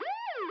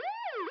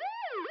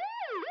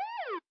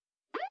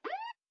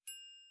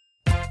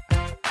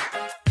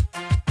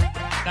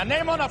The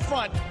name on the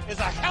front is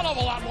a hell of a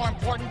lot more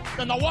important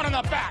than the one on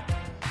the back.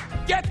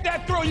 Get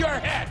that through your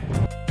head.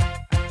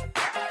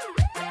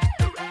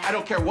 I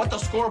don't care what the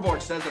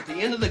scoreboard says at the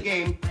end of the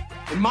game.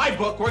 In my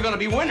book, we're going to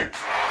be winners.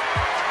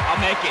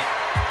 I'll make it.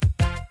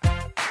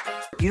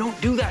 You don't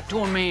do that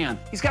to a man.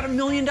 He's got $1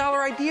 million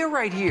idea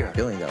right here. $1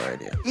 billion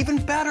idea. Even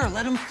better,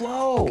 let him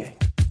flow. Okay.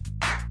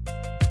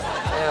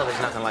 Well,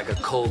 there's nothing like a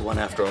cold one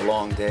after a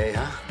long day,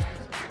 huh?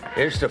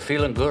 Here's to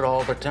feeling good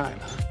all the time.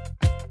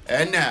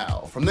 And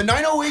now, from the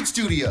 908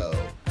 studio,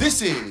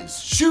 this is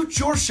Shoot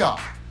Your Shot.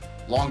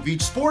 Long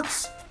Beach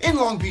Sports in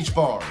Long Beach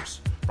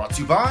Bars. Brought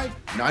to you by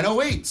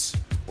 908s,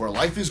 where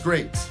life is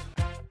great.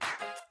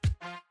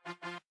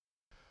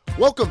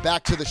 Welcome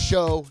back to the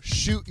show,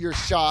 Shoot Your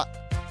Shot,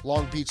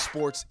 Long Beach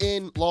Sports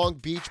in Long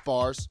Beach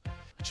Bars.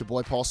 It's your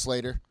boy Paul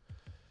Slater,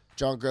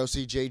 John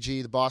Grossi,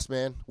 JG, the boss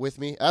man, with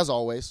me, as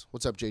always.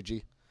 What's up,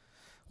 JG?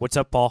 What's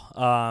up, Paul?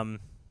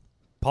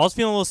 Paul's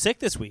feeling a little sick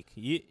this week.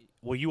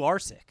 You are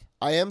sick.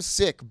 I am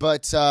sick,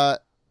 but,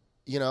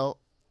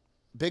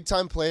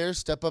 big-time players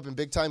step up in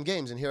big-time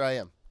games, and here I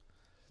am.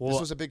 Well, this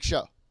was a big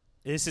show.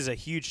 This is a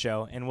huge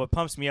show, and what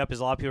pumps me up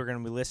is a lot of people are going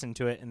to be listening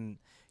to it, and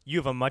you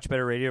have a much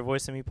better radio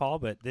voice than me, Paul,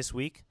 but this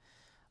week,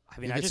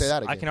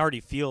 I can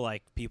already feel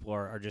like people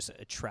are just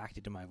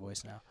attracted to my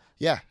voice now.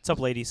 Yeah. What's up,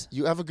 ladies?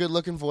 You have a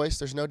good-looking voice.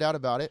 There's no doubt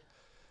about it.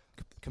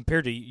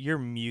 Compared to your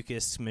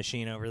mucus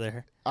machine over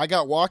there. I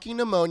got walking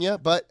pneumonia,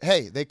 but,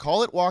 hey, they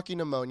call it walking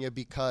pneumonia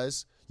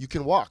because you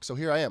can walk. So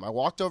here I am. I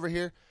walked over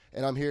here,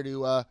 and I'm here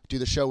to do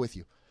the show with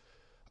you.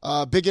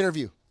 Big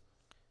interview.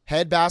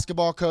 Head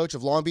basketball coach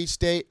of Long Beach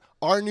State,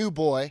 our new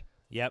boy.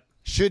 Yep.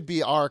 Should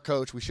be our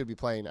coach. We should be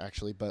playing,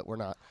 actually, but we're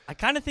not. I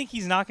kind of think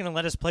he's not going to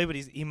let us play, but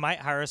he might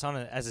hire us on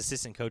as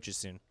assistant coaches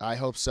soon. I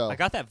hope so. I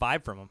got that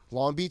vibe from him.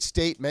 Long Beach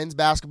State men's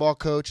basketball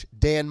coach,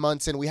 Dan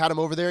Munson. We had him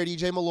over there at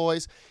EJ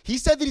Malloy's. He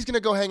said that he's going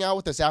to go hang out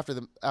with us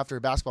after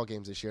basketball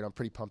games this year, and I'm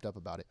pretty pumped up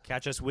about it.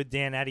 Catch us with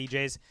Dan at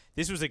EJ's.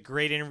 This was a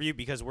great interview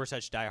because we're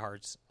such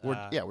diehards. We're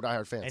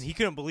diehard fans. And he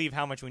couldn't believe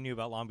how much we knew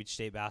about Long Beach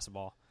State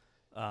basketball.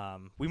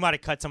 We might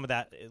have cut some of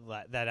that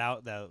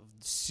out, the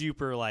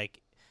super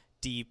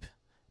deep,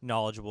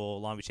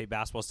 knowledgeable Long Beach State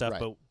basketball stuff,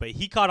 right. but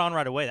he caught on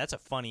right away. That's a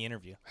funny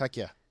interview. Heck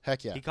yeah.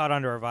 He caught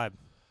on to our vibe.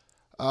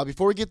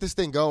 Before we get this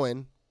thing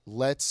going,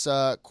 let's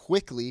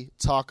quickly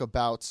talk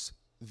about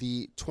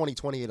the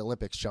 2028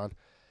 Olympics, John.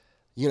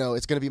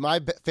 It's going to be my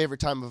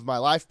favorite time of my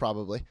life,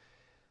 probably.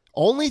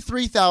 Only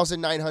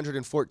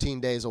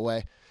 3,914 days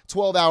away,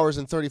 12 hours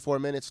and 34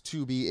 minutes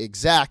to be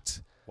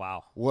exact.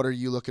 Wow. What are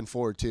you looking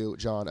forward to,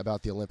 John,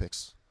 about the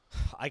Olympics?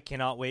 I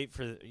cannot wait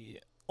for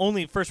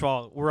first of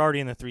all, we're already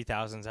in the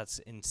 3,000s. That's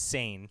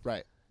insane.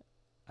 Right.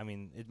 I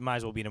mean, it might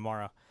as well be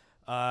tomorrow.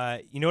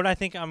 You know what I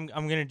think I'm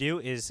going to do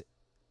is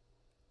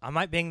I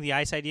might bang the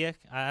ice idea.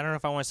 I don't know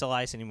if I want to sell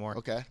ice anymore.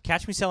 Okay.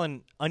 Catch me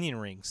selling onion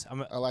rings.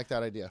 I like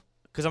that idea.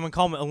 Because I'm going to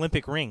call them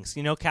Olympic rings.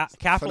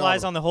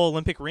 Capitalize on the whole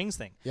Olympic rings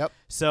thing. Yep.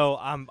 So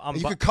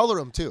you could color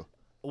them, too.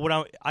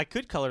 I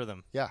could color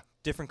them. Yeah.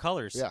 Different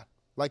colors. Yeah.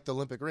 Like the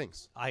Olympic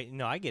rings. I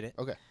get it.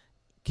 Okay.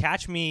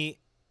 Catch me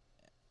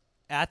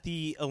at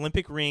the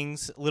Olympic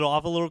rings, I'll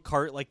have a little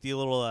cart, like the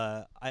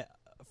little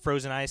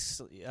frozen ice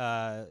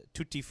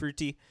tutti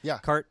frutti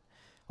cart.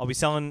 I'll be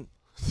selling.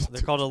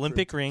 They're called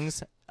Olympic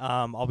rings.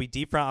 I'll be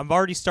deep frying. I've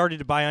already started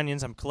to buy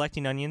onions. I'm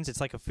collecting onions. It's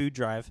like a food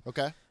drive.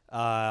 Okay.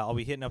 I'll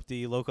be hitting up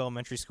the local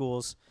elementary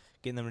schools,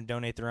 getting them to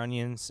donate their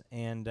onions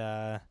and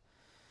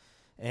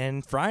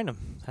frying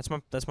them. That's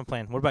my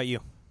plan. What about you?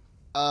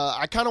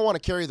 I kind of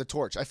want to carry the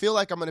torch. I feel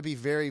like I'm going to be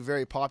very,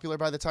 very popular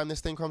by the time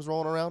this thing comes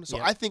rolling around. So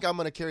I think I'm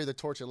going to carry the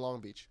torch in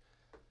Long Beach.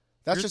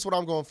 That's just what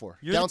I'm going for.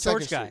 You're down the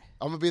torch 2nd guy. Street.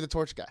 I'm going to be the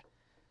torch guy.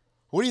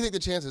 What do you think the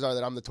chances are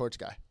that I'm the torch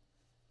guy?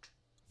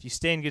 If you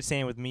stay in good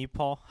standing with me,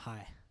 Paul,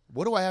 hi.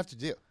 What do I have to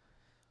do?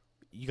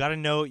 You got to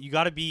know. You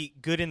got to be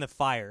good in the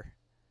fire.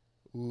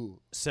 Ooh.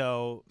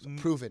 So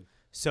proven.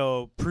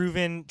 So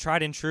proven,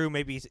 tried and true.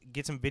 Maybe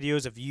get some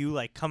videos of you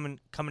coming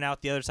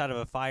out the other side of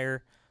a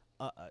fire.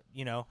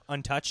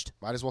 Untouched.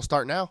 Might as well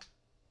start now.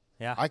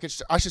 Yeah, I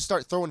should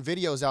start throwing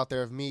videos out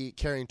there of me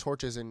carrying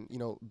torches and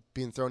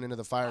being thrown into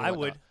the fire. And I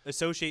would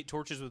associate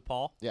torches with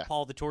Paul. Yeah,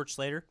 Paul the Torch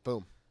Slater.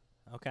 Boom.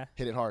 Okay,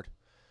 hit it hard.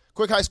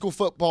 Quick high school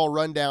football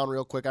rundown,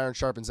 real quick. Iron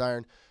sharpens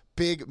iron.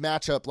 Big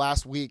matchup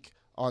last week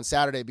on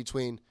Saturday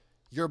between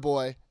your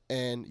boy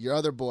and your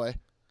other boy,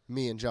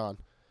 me and John.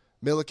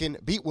 Milliken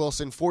beat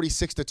Wilson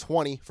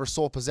 46-20 for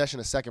sole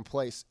possession of second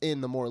place in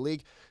the Moore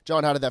League.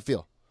 John, how did that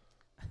feel?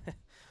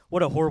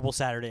 What a horrible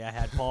Saturday I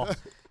had, Paul.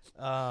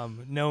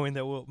 Knowing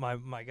that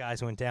my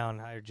guys went down,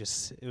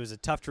 it was a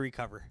tough to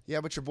recover. Yeah,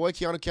 but your boy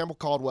Keanu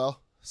Campbell-Caldwell,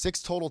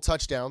 6 total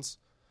touchdowns.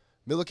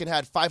 Milliken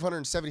had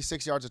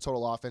 576 yards of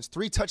total offense,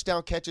 3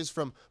 touchdown catches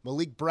from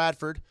Malik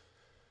Bradford,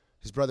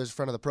 his brother's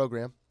friend of the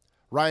program.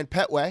 Ryan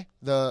Petway,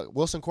 the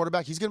Wilson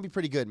quarterback, he's going to be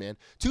pretty good, man.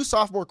 2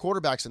 sophomore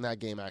quarterbacks in that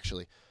game,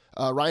 actually.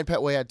 Ryan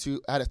Petway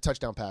had a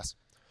touchdown pass.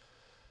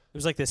 It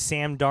was like the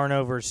Sam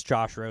Darnold versus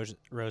Josh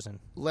Rosen.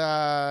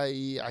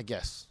 I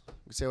guess. You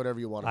can say whatever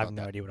you want about that. I have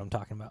no idea what I'm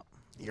talking about.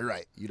 You're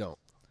right. You don't.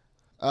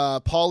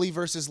 Pauley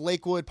versus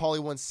Lakewood. Pauley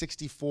won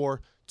 64-0.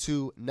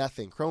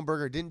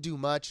 Kronberger didn't do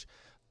much.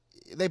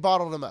 They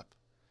bottled him up.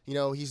 You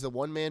know, he's the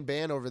one-man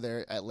band over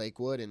there at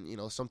Lakewood, and, you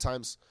know,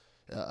 sometimes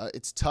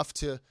it's tough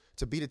to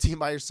beat a team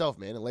by yourself,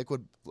 man. And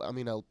Lakewood,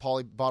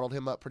 Pauley bottled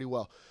him up pretty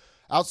well.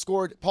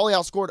 Pauley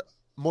outscored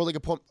Moore League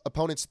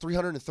opponents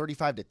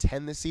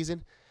 335-10 this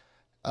season.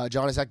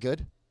 John, is that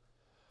good?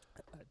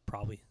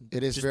 Probably.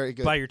 It is just very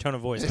good. By your tone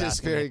of voice. It is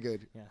very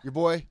good. Yeah. Your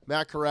boy,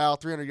 Matt Corral,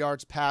 300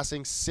 yards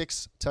passing,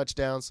 6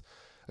 touchdowns.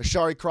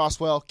 Ashari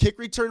Crosswell, kick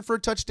return for a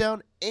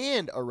touchdown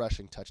and a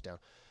rushing touchdown.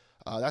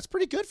 That's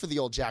pretty good for the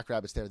old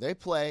Jackrabbits there. They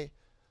play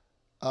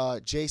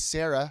Jay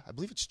Sarah, I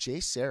believe it's Jay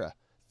Sarah,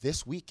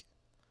 this week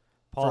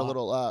for a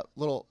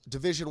little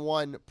Division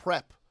I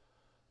prep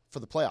for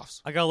the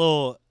playoffs. I got a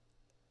little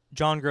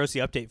John Grossi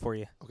update for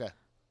you. Okay.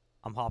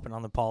 I'm hopping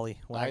on the Pauley.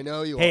 I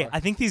know you are. Hey, I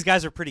think these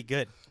guys are pretty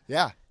good.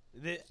 Yeah.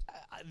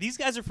 These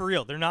guys are for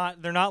real. They're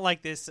not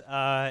like this,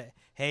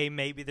 hey,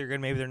 maybe they're good,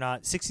 maybe they're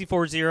not.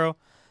 64-0.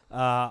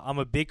 I'm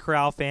a big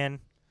Corral fan.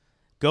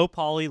 Go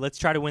Pauley. Let's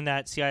try to win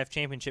that CIF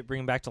championship, bring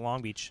them back to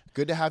Long Beach.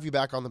 Good to have you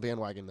back on the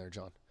bandwagon there,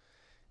 John.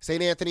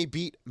 St. Anthony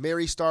beat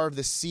Mary Star of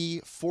the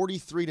Sea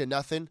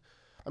 43-0.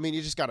 I mean,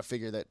 you just got to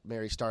figure that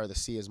Mary Star of the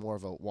Sea is more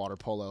of a water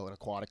polo and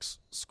aquatics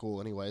school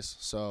anyways,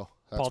 so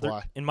that's Paul,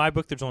 why. In my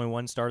book, there's only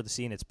one Star of the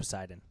Sea, and it's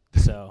Poseidon.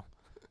 So,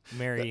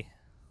 Mary,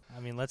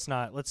 I mean, let's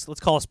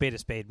call a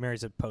spade.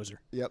 Mary's a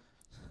poser. Yep.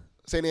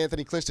 St.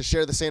 Anthony clinched to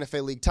share the Santa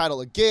Fe League title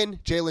again.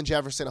 Jalen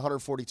Jefferson,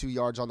 142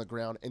 yards on the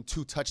ground and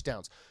 2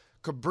 touchdowns.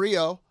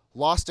 Cabrillo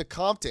lost to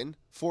Compton,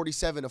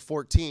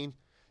 47-14.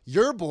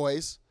 Your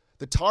boys,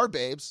 the Tar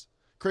Babes,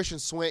 Christian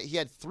Swint, he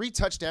had 3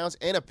 touchdowns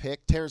and a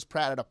pick. Terrence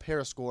Pratt had a pair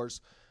of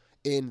scores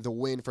in the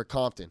win for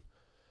Compton.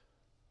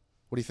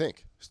 What do you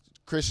think?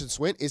 Christian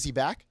Swint, is he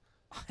back?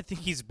 I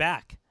think he's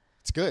back.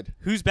 It's good.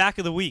 Who's back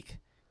of the week?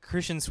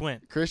 Christian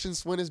Swint. Christian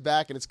Swint is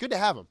back, and it's good to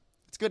have him.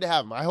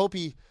 I hope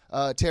he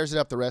tears it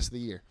up the rest of the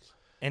year.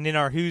 And in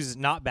our who's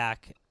not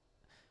back,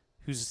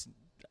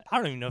 I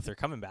don't even know if they're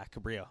coming back,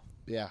 Cabrillo.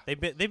 Yeah. They've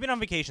been on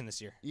vacation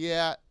this year.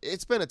 Yeah,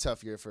 it's been a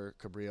tough year for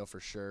Cabrillo for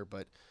sure,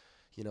 but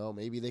you know,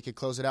 maybe they could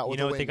close it out with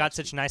a win. They got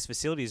such nice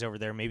facilities over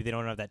there, maybe they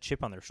don't have that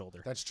chip on their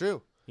shoulder. That's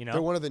true. You know?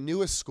 They're one of the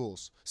newest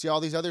schools. See, all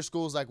these other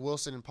schools like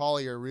Wilson and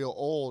Pauley are real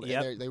old,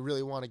 and they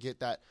really want to get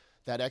that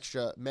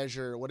extra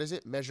measure, what is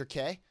it? Measure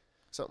K?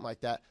 Something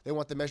like that. They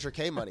want the Measure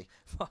K money.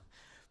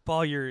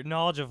 Paul, your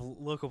knowledge of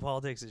local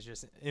politics is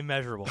just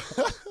immeasurable.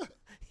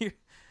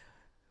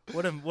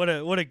 What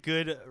a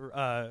good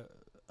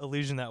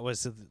allusion that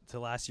was to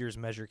last year's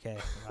Measure K.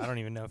 I don't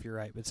even know if you're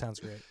right, but it sounds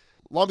great.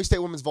 Long Beach State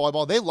women's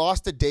volleyball, they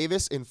lost to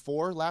Davis in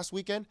 4 last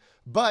weekend,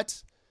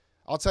 but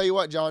I'll tell you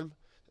what, John,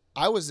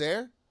 I was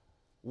there.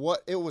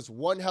 It was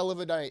one hell of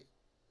a night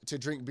to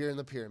drink beer in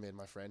the Pyramid,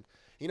 my friend.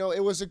 You know,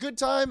 it was a good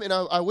time, and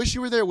I wish you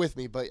were there with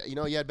me, but, you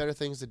know, you had better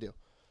things to do.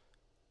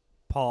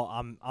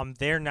 Paul, I'm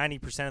there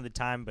 90% of the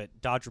time,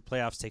 but Dodger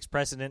playoffs takes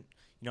precedent.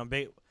 You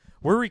know,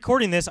 we're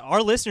recording this.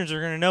 Our listeners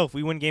are going to know if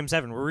we win Game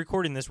 7. We're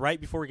recording this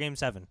right before Game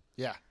 7.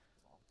 Yeah.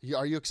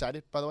 Are you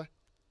excited, by the way?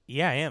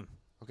 Yeah, I am.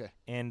 Okay.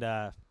 And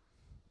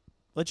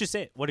let's just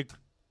say it. It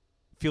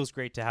feels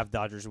great to have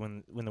Dodgers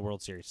win the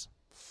World Series.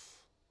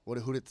 What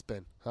a hoot it's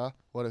been, huh?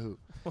 What a hoot.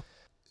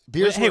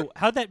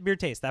 How'd that beer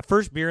taste? That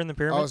first beer in the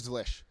Pyramid? Oh, it was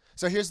delish.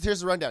 So here's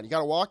the rundown. You got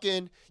to walk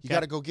in. You got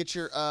to go get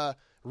your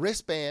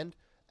wristband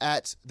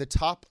at the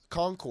top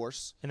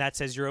concourse. And that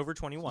says you're over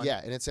 21.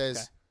 Yeah, and it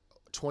says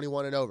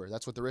 21 and over.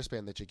 That's what the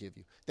wristband that you give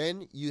you.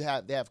 Then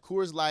they have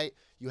Coors Light.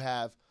 You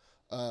have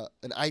an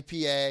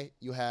IPA.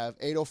 You have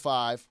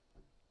 805,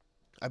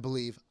 I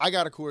believe. I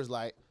got a Coors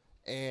Light.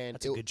 And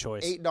that's a good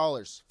choice.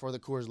 $8 for the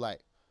Coors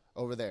Light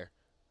over there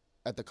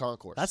at the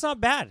concourse. That's not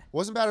bad.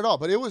 Wasn't bad at all,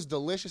 but it was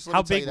delicious.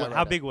 How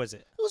big was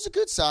it? It was a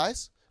good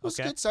size. It was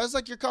a good size,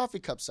 like your coffee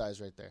cup size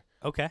right there.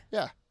 Okay.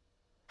 Yeah.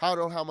 I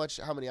don't know how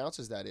many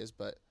ounces that is,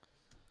 but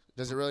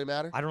does it really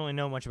matter? I don't really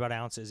know much about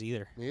ounces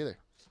either. Me either.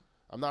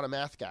 I'm not a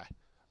math guy.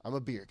 I'm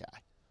a beer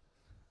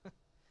guy.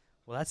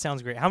 Well, that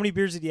sounds great. How many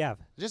beers did you have?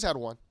 Just had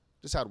one.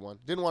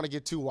 Didn't want to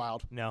get too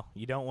wild. No,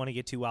 you don't want to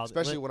get too wild.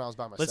 Especially when I was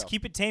by myself. Let's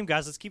keep it tame,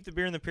 guys. Let's keep the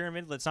beer in the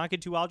Pyramid. Let's not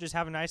get too wild. Just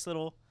have a nice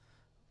little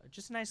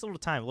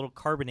time, a little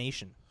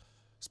carbonation.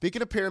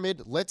 Speaking of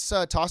Pyramid, let's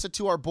toss it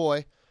to our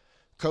boy,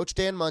 Coach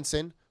Dan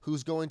Munson,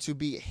 who's going to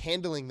be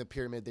handling the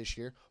Pyramid this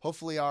year.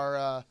 Hopefully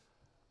our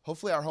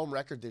home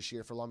record this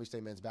year for Long Beach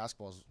State men's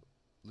basketball is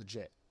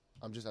legit.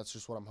 That's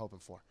just what I'm hoping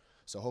for.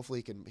 So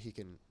hopefully he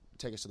can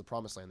take us to the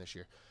promised land this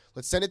year.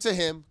 Let's send it to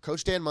him,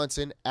 Coach Dan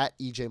Munson at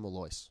EJ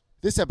Malloy's.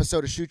 This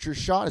episode of Shoot Your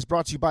Shot is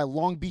brought to you by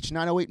Long Beach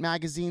 908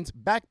 Magazine's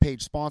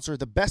Backpage sponsor,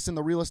 the best in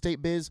the real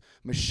estate biz,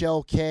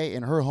 Michelle Kay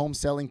and her home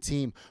selling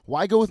team.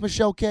 Why go with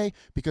Michelle Kay?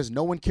 Because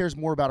no one cares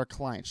more about her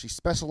clients. She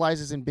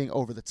specializes in being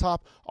over the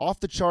top,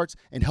 off the charts,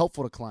 and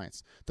helpful to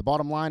clients. The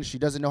bottom line is she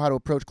doesn't know how to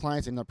approach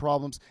clients and their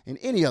problems in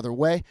any other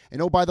way.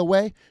 And oh, by the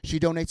way, she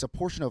donates a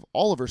portion of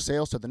all of her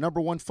sales to the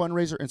 #1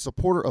 fundraiser and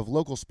supporter of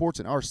local sports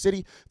in our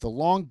city, the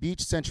Long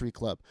Beach Century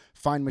Club.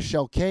 Find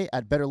Michelle Kay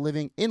at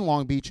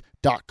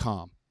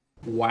betterlivinginlongbeach.com.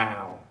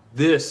 Wow.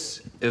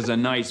 This is a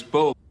nice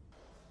boat.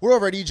 We're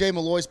over at EJ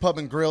Malloy's Pub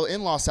and Grill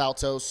in Los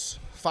Altos,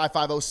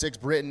 5506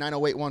 Britton,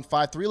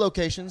 90815. 3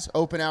 locations,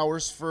 open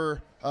hours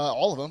for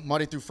all of them,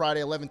 Monday through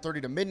Friday,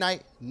 11:30 to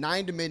midnight,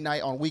 9 to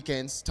midnight on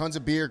weekends. Tons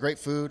of beer, great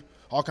food,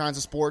 all kinds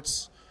of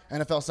sports.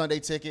 NFL Sunday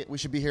ticket. We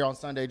should be here on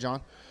Sunday, John.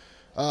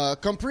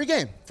 Come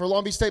pregame for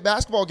Long Beach State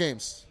basketball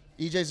games.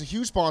 EJ's a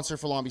huge sponsor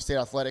for Long Beach State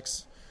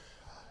Athletics.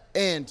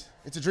 And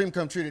it's a dream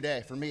come true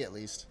today, for me at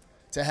least,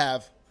 to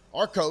have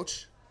our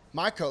coach,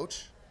 my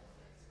coach,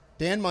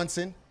 Dan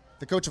Munson,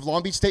 the coach of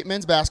Long Beach State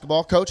men's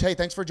basketball. Coach, hey,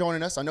 thanks for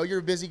joining us. I know you're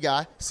a busy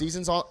guy.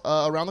 Season's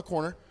around the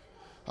corner.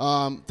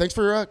 Thanks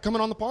for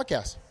coming on the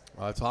podcast.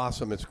 Well, it's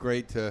awesome. It's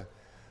great to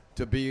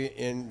be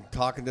in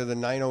talking to the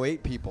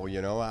 908 people,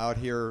 out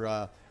here.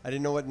 I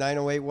didn't know what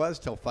 908 was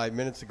till 5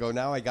 minutes ago.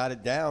 Now I got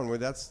it down. Where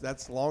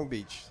that's Long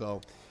Beach.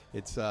 So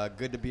it's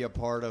good to be a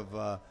part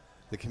of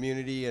the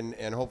community,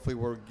 and hopefully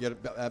we'll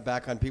get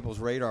back on people's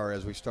radar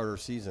as we start our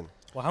season.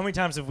 Well, how many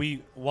times have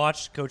we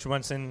watched Coach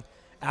Munson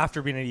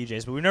after being at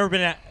EJ's, but we've never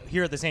been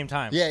here at the same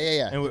time.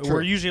 Yeah. And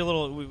we're usually a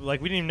little we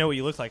didn't even know what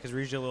you looked like because we're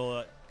usually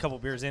a couple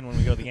beers in when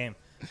we go to the game.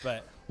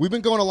 But we've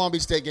been going to Long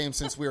Beach State games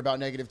since we were about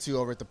 -2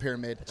 over at the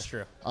Pyramid. That's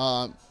true.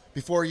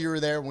 Before you were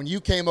there, when you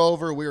came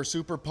over, we were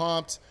super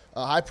pumped.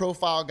 A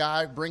high-profile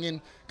guy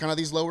bringing kind of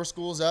these lower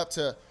schools up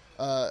to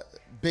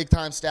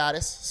big-time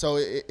status. So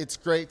it's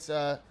great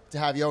to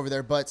have you over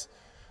there. But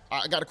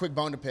I got a quick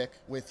bone to pick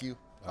with you.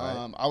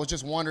 Right. I was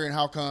just wondering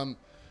how come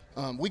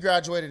we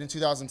graduated in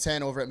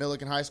 2010 over at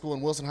Milliken High School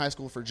and Wilson High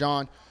School for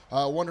John.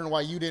 Wondering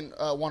why you didn't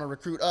want to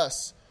recruit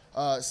us.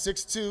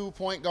 6'2",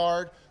 point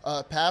guard,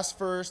 pass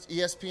first,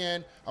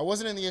 ESPN. I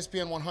wasn't in the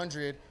ESPN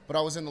 100, but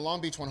I was in the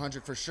Long Beach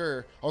 100 for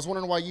sure. I was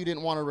wondering why you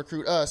didn't want to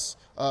recruit us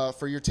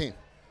for your team.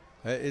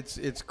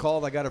 It's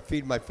called I got to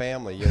feed my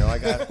family. I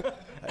got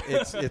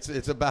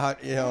it's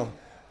about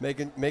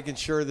making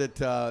sure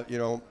that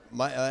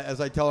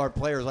as I tell our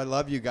players, I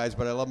love you guys,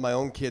 but I love my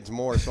own kids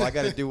more. So I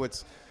got to do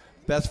what's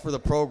best for the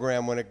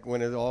program when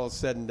it all is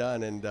said and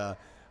done. And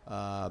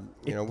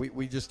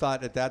we just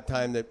thought at that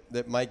time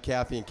that Mike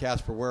Caffey and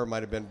Casper Ware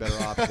might have been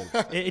better options.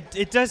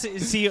 It does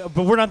see,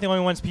 but we're not the only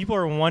ones. People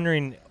are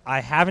wondering.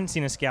 I haven't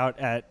seen a scout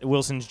at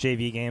Wilson's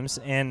JV games,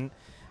 and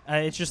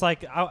it's just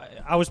like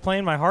I was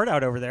playing my heart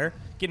out over there,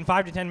 getting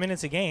 5 to 10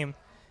 minutes a game.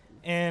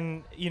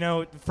 And,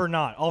 for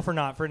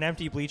an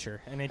empty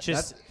bleacher. And it's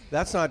just...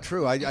 That's not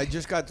true. I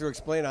just got to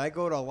explain. I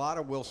go to a lot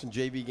of Wilson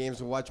JV games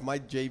to watch my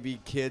JV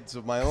kids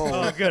of my own.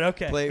 Oh, good.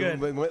 Okay, play.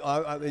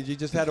 Good. You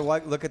just had to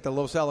look at the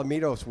Los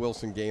Alamitos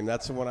Wilson game.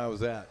 That's the one I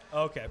was at.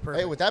 Okay,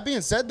 perfect. Hey, with that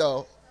being said,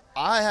 though,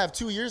 I have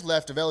 2 years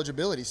left of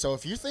eligibility. So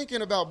if you're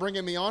thinking about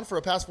bringing me on for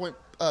a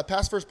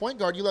pass first point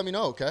guard, you let me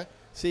know, okay?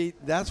 See,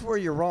 that's where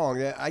you're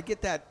wrong. I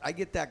get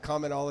that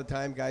comment all the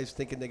time, guys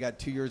thinking they got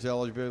 2 years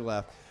eligibility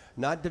left.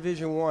 Not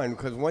Division I,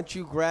 because once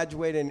you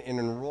graduate and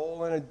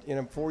enroll in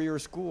a 4-year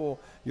school,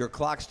 your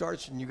clock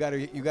starts, and you got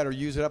to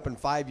use it up in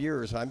 5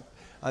 years.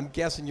 I'm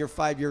guessing your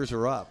 5 years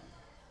are up.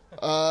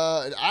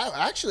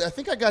 I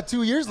think I got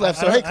 2 years left.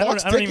 So hey,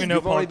 clock's ticking. I don't even know.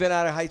 You've only been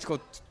out of high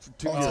school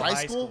 2 years.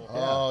 High school? Yeah.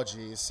 Oh,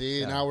 geez.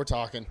 See, now we're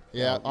talking.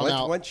 Yeah, I'm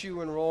out. Once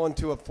you enroll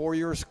into a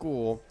 4-year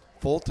school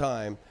full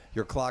time,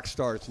 your clock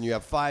starts, and you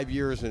have 5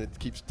 years, and it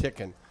keeps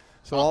ticking.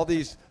 So all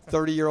these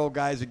 30-year-old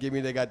guys that give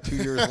me they got 2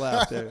 years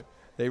left.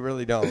 They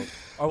really don't.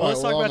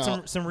 Let's talk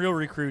about some real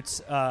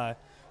recruits.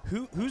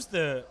 Who's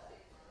the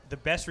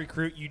best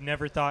recruit you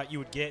never thought you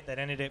would get that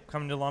ended up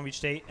coming to Long Beach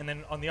State? And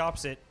then on the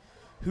opposite,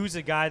 who's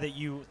a guy that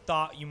you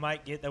thought you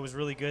might get that was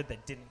really good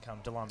that didn't come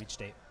to Long Beach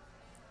State?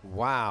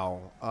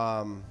 Wow,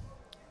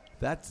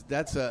 that's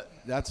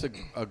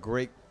a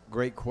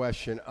great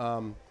question.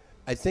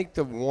 I think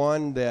the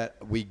one that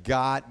we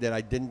got that I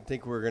didn't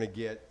think we were going to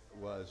get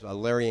was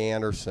Larry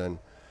Anderson,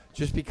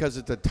 just because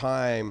at the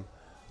time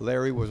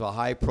Larry was a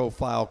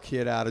high-profile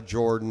kid out of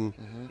Jordan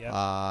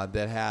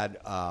that had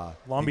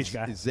Long Beach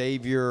guy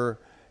Xavier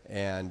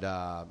and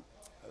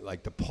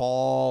like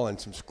DePaul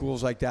and some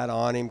schools like that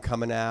on him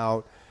coming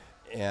out,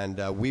 and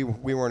we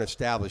weren't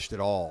established at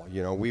all.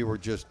 We were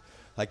just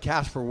like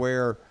Casper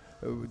Ware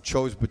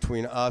chose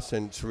between us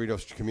and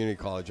Cerritos Community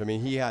College. I mean,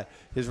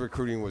 his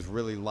recruiting was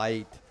really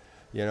light,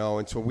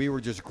 and so we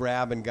were just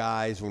grabbing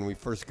guys when we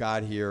first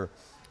got here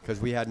because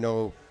we had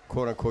no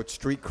quote-unquote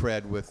street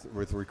cred with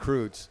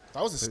recruits.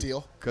 That was a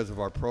steal. Because of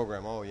our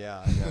program. Oh,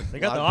 yeah. They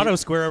got the Auto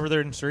Square over there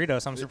in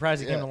Cerritos. I'm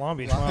surprised he came to Long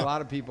Beach. A lot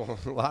of people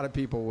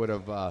would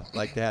have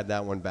liked to have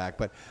that one back.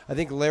 But I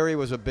think Larry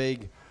was a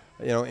big,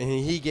 and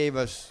he gave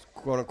us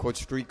quote-unquote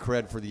street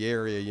cred for the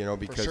area,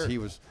 because sure.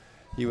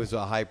 he was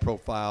a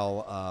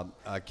high-profile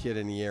kid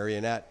in the area.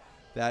 And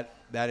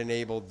that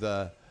enabled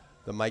the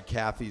Mike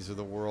Caffeys of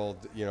the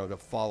world, to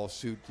follow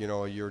suit,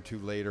 a year or two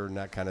later and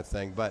that kind of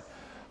thing. But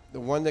the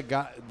ones that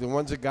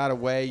got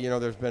away,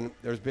 there's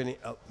been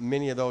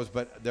many of those,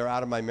 but they're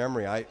out of my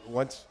memory.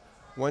 Once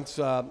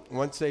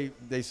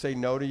they say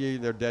no to you,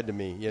 they're dead to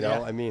me.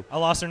 Yeah. I mean, I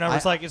lost their number.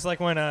 It's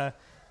like when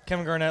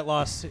Kevin Garnett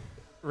lost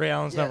Ray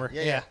Allen's number.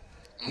 Yeah.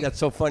 That's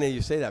so funny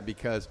you say that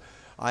because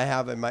I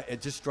have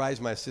it just drives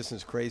my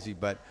assistants crazy.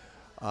 But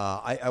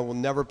I will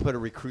never put a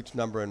recruit's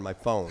number in my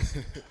phone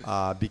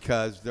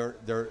because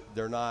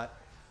they're not,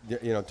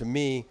 to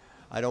me,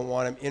 I don't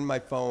want them in my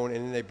phone,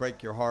 and then they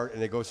break your heart,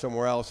 and they go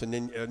somewhere else, and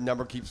then a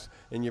number keeps,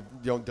 and you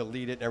don't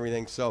delete it and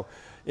everything. So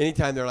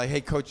anytime they're like,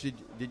 hey, Coach,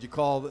 did you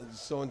call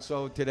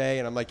so-and-so today?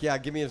 And I'm like, yeah,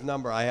 give me his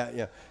number.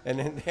 And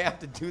then they have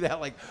to do that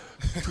like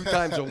 2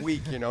 times a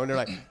week, and they're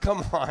like,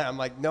 come on. I'm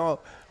like, no,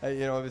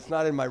 if it's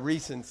not in my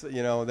recents,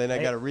 then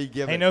I got to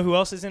re-give it. Hey, know who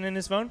else isn't in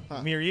his phone?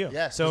 Me or you.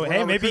 Yeah. So,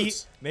 hey,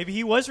 maybe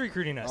he was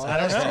recruiting us.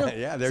 I don't know.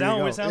 Yeah, there you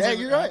go.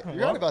 You're right.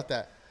 You're right about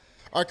that.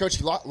 All right, Coach,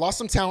 you lost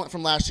some talent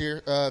from last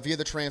year via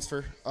the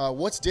transfer.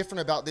 What's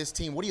different about this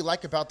team? What do you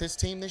like about this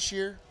team this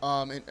year?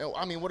 What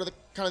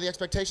are the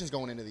expectations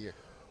going into the year?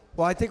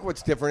 Well, I think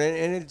what's different,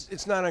 and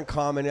it's not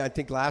uncommon. I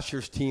think last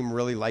year's team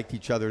really liked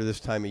each other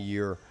this time of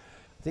year.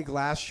 I think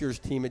last year's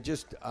team, it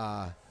just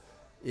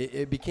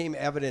it became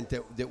evident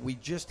that we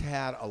just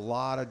had a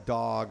lot of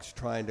dogs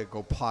trying to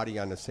go potty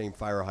on the same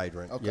fire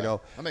hydrant. Okay.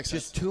 That makes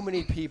sense. Just too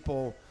many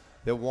people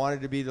that wanted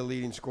to be the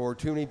leading scorer,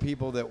 too many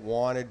people that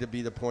wanted to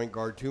be the point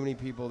guard, too many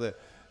people that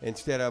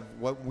instead of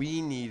what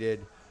we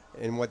needed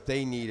and what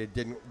they needed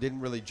didn't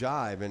really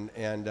jive.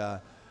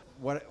 And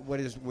what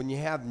is when you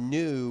have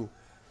new,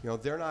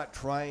 they're not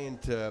trying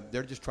to.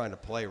 They're just trying to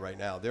play right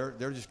now.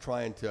 They're just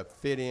trying to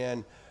fit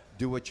in,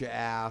 do what you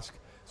ask.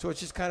 So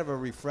it's just kind of a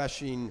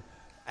refreshing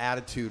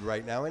attitude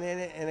right now.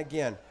 And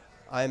again,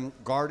 I'm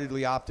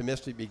guardedly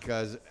optimistic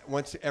because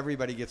once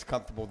everybody gets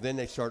comfortable, then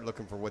they start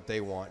looking for what they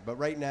want. But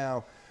right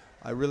now,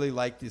 I really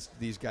like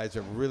these guys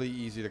are really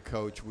easy to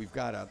coach. We've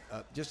got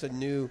just a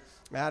new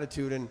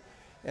attitude, and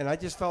I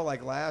just felt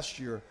like last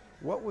year,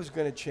 what was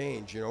going to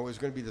change? It was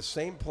going to be the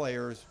same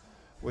players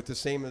with the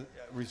same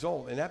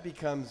result, and that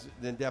becomes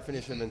the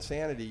definition of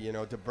insanity.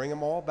 To bring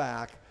them all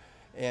back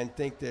and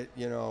think that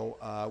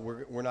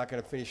we're not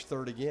going to finish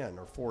third again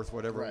or fourth,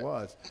 whatever it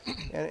was.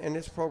 And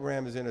this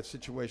program is in a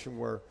situation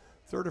where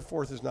third or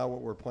fourth is not what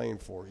we're playing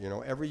for.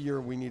 Every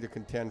year we need to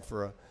contend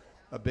for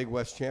a Big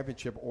West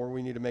championship, or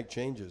we need to make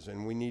changes,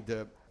 and we need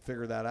to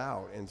figure that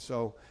out. And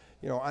so,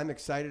 I'm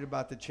excited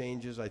about the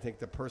changes. I think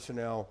the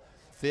personnel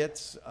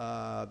fits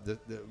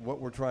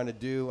what we're trying to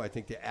do. I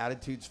think the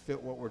attitudes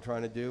fit what we're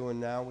trying to do, and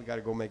now we got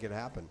to go make it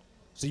happen.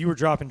 So you were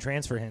dropping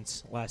transfer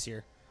hints last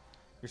year.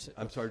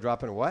 I'm sorry,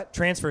 dropping what?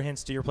 Transfer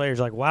hints to your players,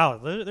 like, wow,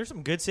 there's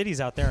some good cities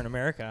out there in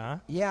America, huh?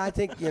 Yeah, I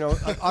think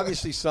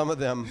obviously some of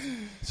them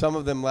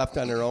left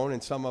on their own,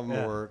 and some of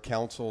them were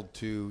counseled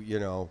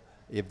to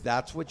if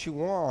that's what you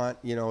want,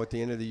 at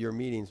the end of the year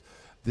meetings,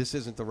 this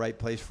isn't the right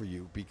place for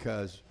you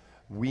because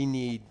we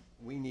need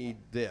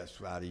this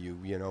out of you.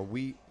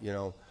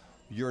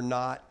 You're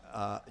not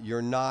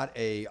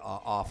a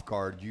off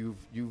guard. You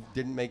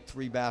didn't make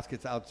 3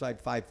 baskets outside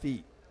 5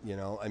 feet.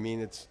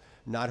 It's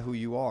not who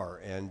you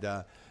are. And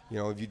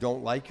if you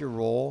don't like your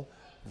role,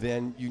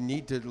 then you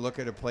need to look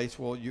at a place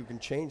where you can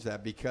change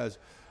that because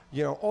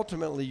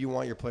ultimately you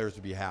want your players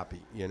to be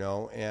happy.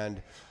 And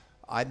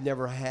I've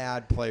never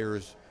had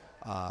players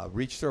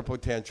reach their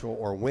potential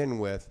or win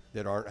with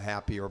that aren't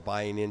happy or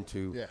buying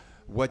into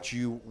what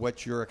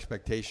your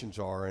expectations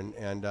are.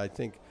 And I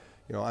think,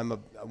 I'm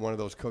one of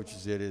those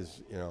coaches that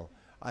is,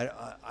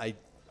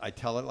 I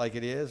tell it like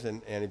it is.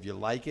 And if you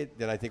like it,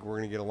 then I think we're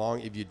going to get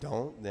along. If you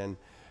don't, then,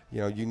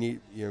 you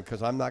need,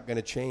 because I'm not going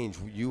to change.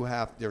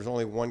 There's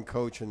only one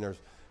coach and there's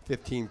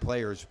 15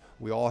 players.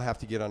 We all have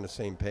to get on the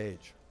same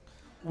page.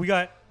 We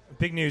got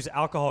big news,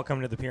 alcohol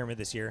coming to the Pyramid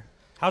this year.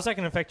 How's that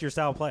going to affect your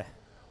style of play?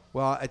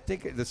 Well, I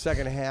think the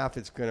second half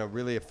it's going to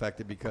really affect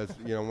it because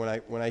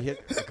when I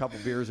hit a couple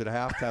beers at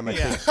halftime,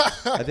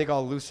 I think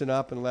I'll loosen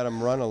up and let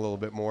them run a little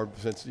bit more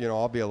since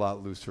I'll be a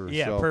lot looser.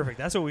 Yeah, so, perfect.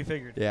 That's what we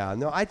figured. Yeah,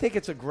 no, I think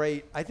it's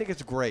great. I think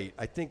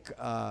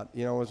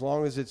as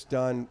long as it's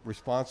done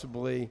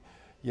responsibly,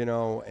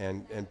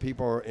 and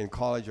people in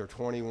college are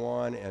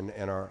 21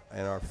 and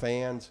our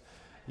fans,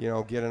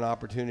 get an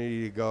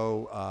opportunity to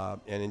go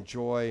and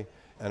enjoy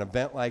an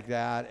event like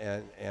that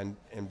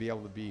and be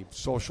able to be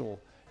social.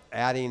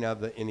 Adding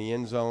in the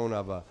end zone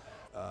of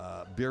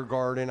a beer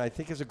garden, I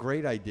think is a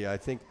great idea. I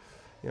think,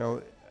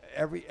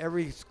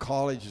 every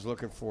college is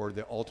looking for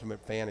the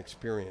ultimate fan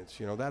experience.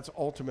 That's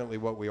ultimately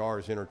what we are,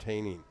 is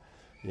entertaining.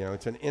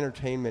 It's an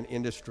entertainment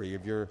industry.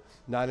 If you're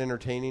not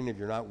entertaining, if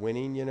you're not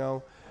winning,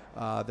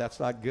 that's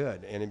not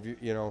good. And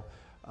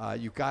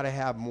if you've got to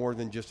have more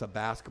than just a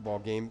basketball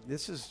game.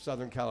 This is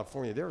Southern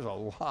California. There's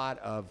a lot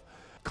of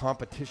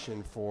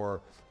competition for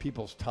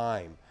people's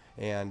time,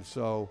 and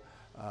so.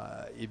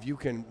 If you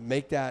can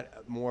make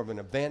that more of an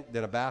event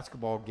than a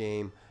basketball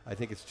game, I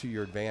think it's to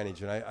your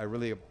advantage. And I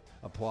really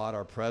applaud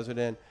our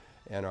president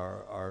and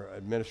our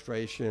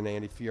administration,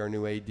 Andy Fee, our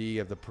new AD,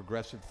 of the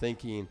progressive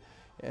thinking.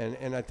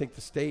 And I think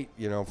the state,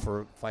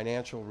 for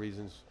financial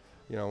reasons,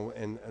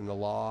 and the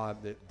law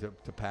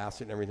to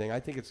pass it and everything. I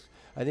think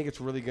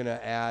it's really going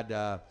to add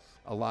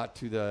a lot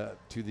to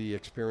the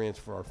experience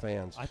for our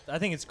fans. I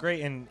think it's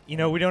great, and we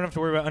don't have to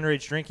worry about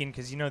underage drinking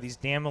because these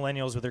damn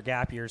millennials with their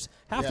gap years.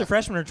 Half the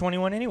freshmen are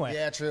 21 anyway.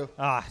 Yeah, true.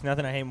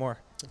 Nothing I hate more.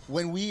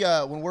 When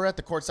we're at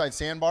the courtside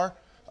sandbar,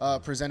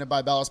 presented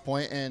by Ballast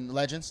Point and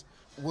Legends.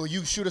 Will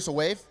you shoot us a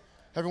wave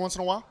every once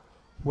in a while?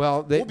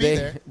 Well, We'll be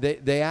there.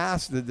 they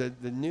asked the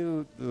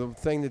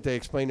thing that they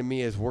explained to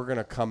me is we're going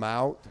to come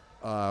out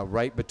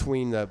right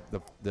between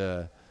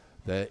the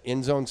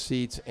end zone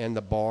seats and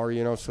the bar,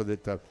 so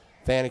that the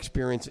fan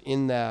experience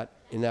in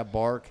that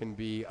bar can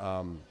be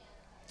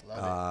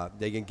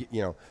they can get,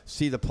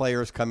 see the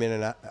players come in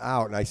and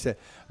out. And I said,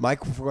 my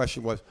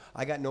question was,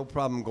 I got no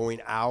problem going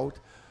out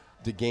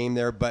the game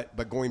there,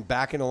 but going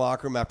back in the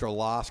locker room after a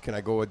loss, can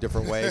I go a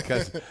different way?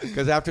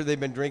 Because after they've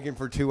been drinking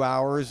for 2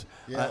 hours,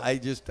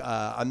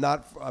 I'm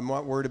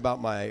not worried about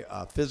my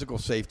physical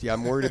safety.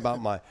 I'm worried about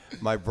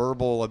my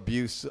verbal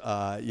abuse,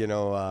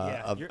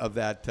 of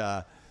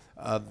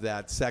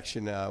that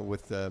section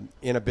with the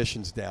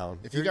inhibitions down.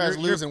 If you guys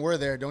lose and we're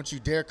there, don't you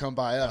dare come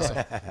by us.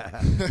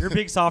 You're a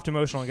big, soft,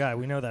 emotional guy.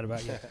 We know that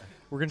about you.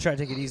 We're going to try to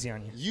take it easy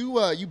on you.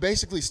 You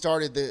basically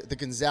started the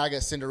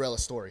Gonzaga Cinderella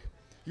story.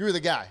 You were the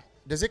guy.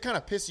 Does it kind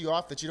of piss you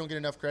off that you don't get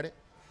enough credit?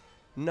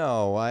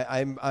 No,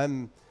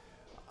 I'm.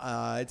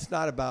 It's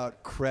not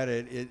about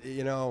credit,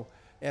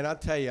 And I'll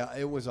tell you,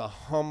 it was a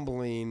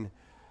humbling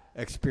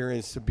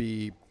experience to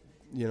be,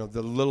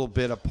 the little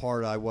bit of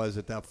part I was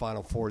at that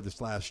Final Four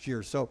this last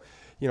year. So,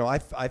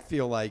 I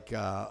feel like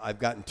I've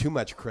gotten too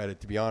much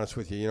credit, to be honest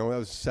with you. It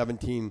was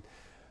 17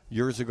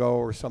 years ago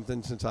or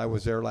something since I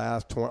was there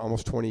last,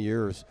 almost 20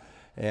 years,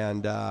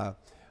 and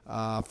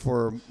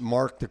for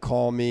Mark to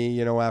call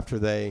me,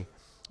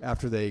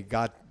 after they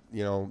got,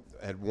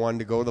 had won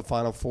to go to the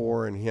Final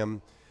Four, and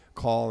him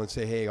call and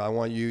say, hey, I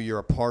want you're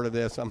a part of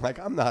this. I'm like,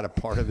 I'm not a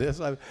part of this.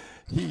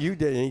 You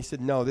did. And he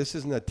said, no, this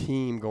isn't a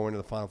team going to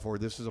the Final Four.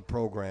 This is a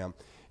program.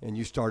 And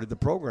you started the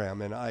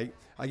program. And I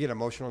get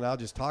emotional now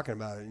just talking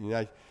about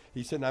it.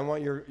 He said, I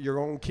want your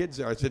own kids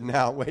there. I said,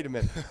 now, wait a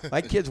minute.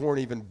 My kids weren't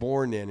even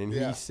born then. And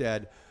he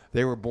said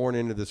they were born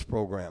into this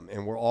program.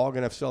 And we're all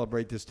going to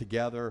celebrate this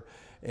together.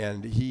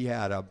 And he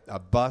had a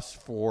bus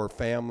for our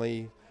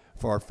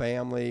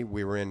family.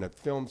 We were in the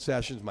film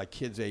sessions. My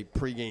kids ate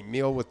pregame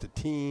meal with the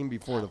team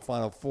before the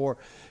Final Four.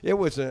 It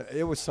was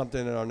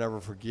something that I'll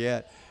never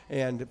forget.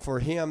 And for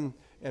him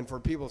and for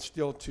people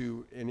still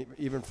and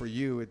even for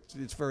you,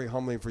 it's very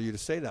humbling for you to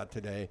say that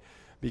today,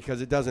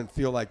 because it doesn't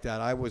feel like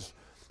that. I was,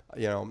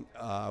 it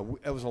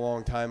was a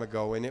long time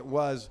ago, and it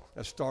was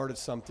a start of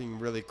something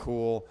really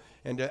cool.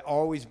 And to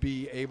always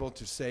be able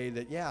to say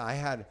that, I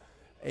had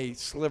a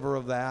sliver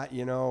of that,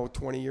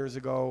 20 years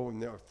ago,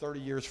 and 30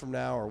 years from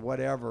now, or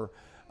whatever,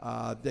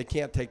 they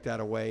can't take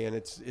that away, and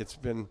it's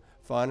been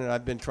fun, and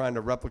I've been trying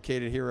to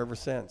replicate it here ever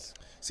since.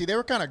 See, they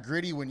were kind of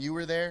gritty when you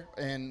were there,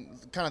 and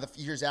kind of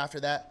the years after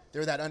that, they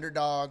were that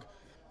underdog,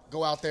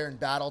 go out there and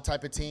battle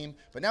type of team.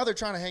 But now they're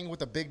trying to hang with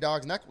the big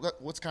dogs, and that's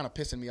what's kind of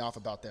pissing me off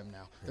about them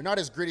now. They're not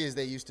as gritty as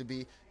they used to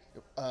be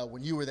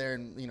when you were there,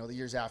 and the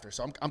years after.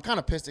 So I'm kind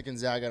of pissed at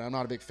Gonzaga, and I'm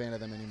not a big fan of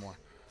them anymore.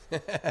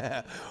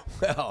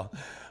 Well,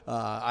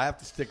 I have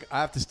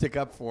to stick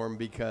up for them,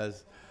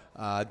 because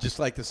just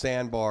like the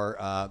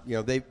Sandbar,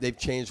 they've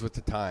changed with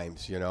the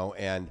times,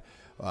 and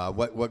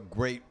what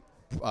great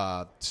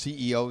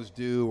CEOs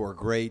do, or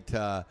great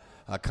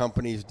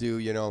companies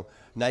do.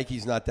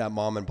 Nike's not that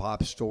mom and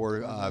pop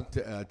store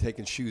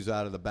taking shoes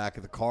out of the back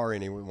of the car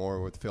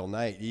anymore with Phil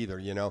Knight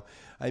either.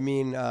 I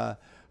mean, I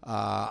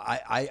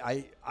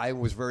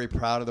was very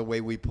proud of the way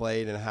we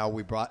played and how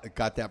we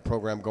got that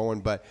program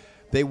going, but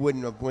they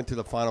wouldn't have went to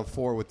the Final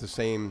Four with the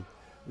same,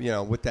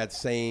 with that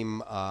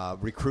same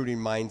recruiting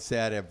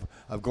mindset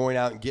of going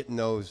out and getting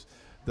those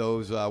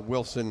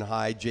Wilson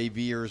High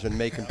JVers and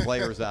making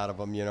players out of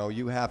them.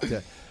 You have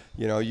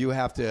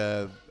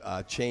to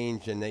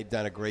change, and they've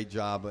done a great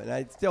job. And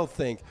I still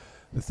think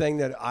the thing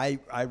that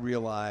I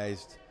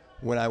realized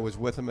when I was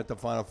with them at the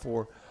Final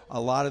Four, a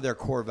lot of their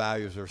core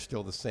values are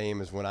still the same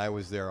as when I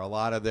was there. A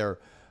lot of their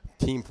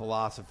team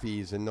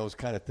philosophies and those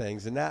kind of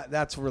things, and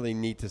that's really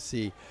neat to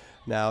see.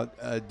 Now,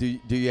 do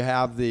you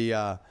have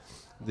the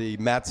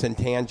Matt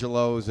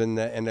Santangelos and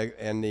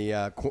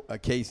the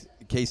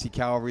Casey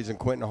Calvarys and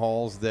Quentin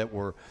Halls that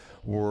were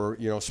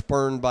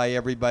spurned by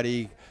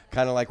everybody,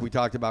 kind of like we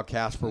talked about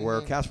Casper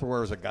Ware. Casper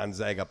Ware is a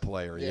Gonzaga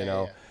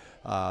player,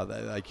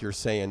 like you're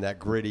saying, that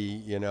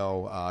gritty,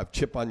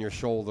 chip on your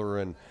shoulder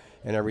and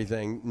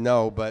everything.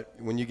 No, but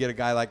when you get a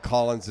guy like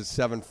Collins that's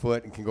 7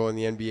 foot and can go in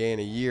the NBA in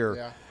a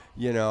year.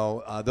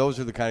 Those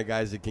are the kind of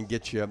guys that can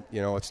get you,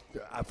 it's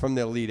from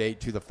the Elite Eight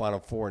to the Final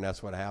Four, and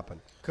that's what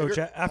happened. Coach,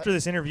 after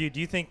this interview,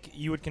 do you think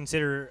you would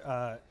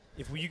consider,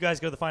 if you guys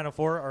go to the Final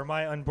Four, are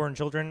my unborn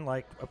children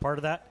like a part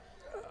of that?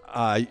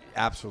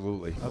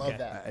 Absolutely. I love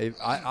that.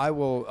 I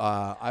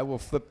will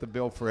flip the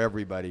bill for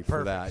everybody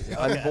for that.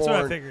 Okay, that's what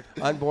I figured.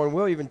 Unborn.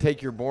 We'll even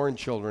take your born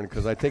children,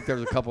 because I think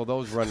there's a couple of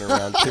those running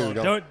around too.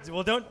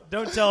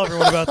 Don't tell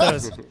everyone about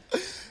those.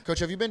 Coach,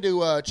 have you been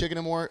to Chicken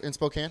and More in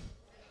Spokane?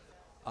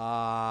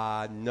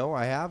 No,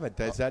 I haven't.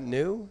 Is that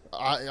new?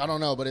 I don't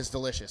know, but it's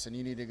delicious, and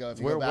you need to go. If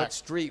you go back. What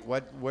street?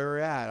 Where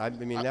at? I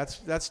mean,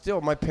 that's still.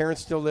 My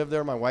parents still live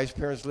there. My wife's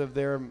parents live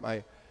there.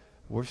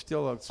 We're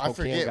still a Spokane I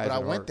forget, guys but I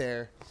at went heart.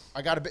 there.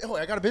 I got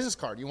a business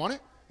card. You want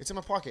it? It's in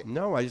my pocket.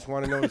 No, I just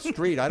want to know the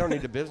street. I don't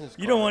need the business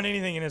card. You don't want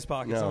anything in his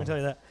pockets. No. Let me tell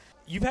you that.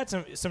 You've had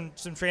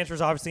some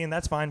transfers, obviously, and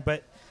that's fine.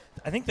 But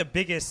I think the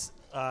biggest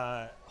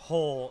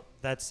hole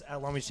that's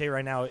at Long Beach State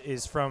right now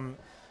is from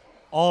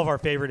all of our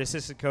favorite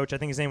assistant coach. I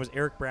think his name was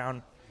Eric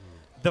Brown,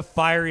 the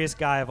fieriest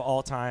guy of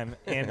all time.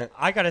 And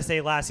I got to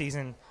say, last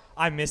season,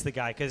 I missed the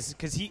guy because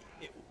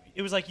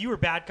it was like you were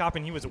bad cop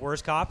and he was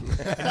worse cop.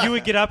 And you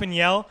would get up and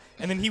yell,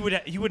 and then he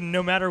would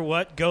no matter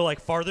what go like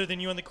farther than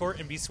you on the court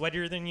and be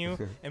sweatier than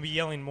you and be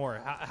yelling more.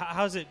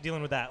 How's it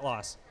dealing with that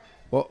loss?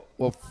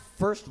 Well,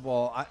 first of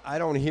all, I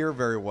don't hear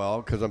very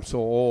well because I'm so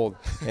old,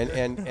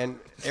 and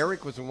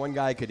Eric was the one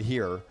guy I could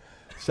hear.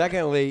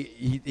 Secondly,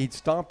 he'd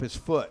stomp his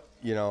foot,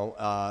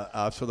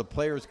 so the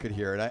players could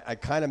hear it. I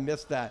kind of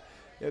missed that.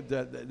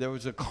 There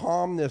was a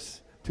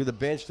calmness to the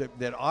bench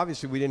that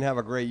obviously we didn't have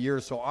a great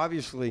year, so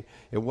obviously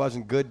it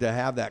wasn't good to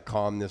have that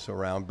calmness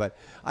around. But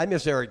I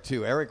miss Eric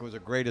too. Eric was a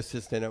great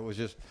assistant. It was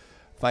just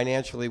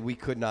financially we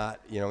could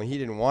not, he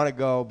didn't want to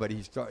go, but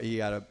he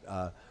had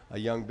a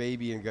young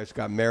baby and just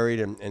got married,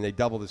 and they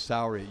doubled his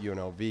salary at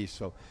UNLV.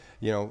 So,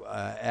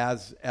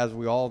 as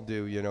we all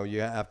do,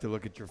 you have to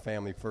look at your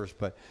family first.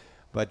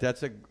 But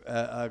that's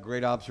a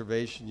great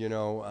observation,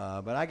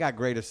 But I got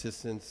great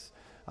assistants.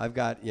 I've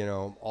got,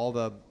 all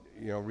the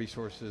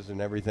resources and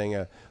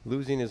everything.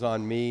 Losing is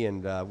on me,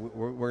 and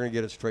we're going to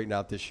get it straightened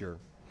out this year.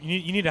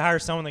 You need to hire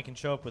someone that can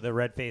show up with a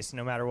red face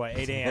no matter what,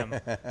 8 a.m.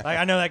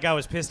 I know that guy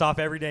was pissed off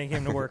every day he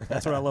came to work.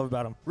 That's what I love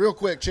about him. Real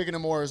quick, Chicken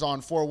and More is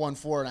on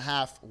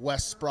 414.5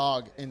 West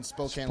Sprague in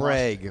Spokane.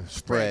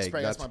 Sprague.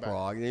 That's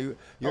Sprague.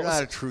 You're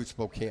not a true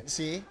Spokane.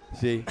 See?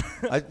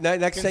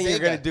 Next thing you're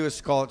going to do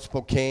is call it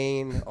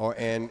Spokane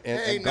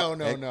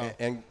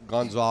and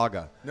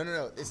Gonzaga.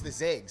 No. It's the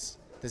Zags.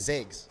 The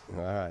Zags.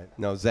 All right.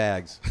 No,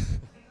 Zags.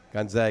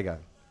 Gonzaga.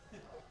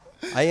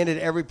 I ended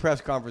every press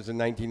conference in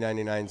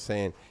 1999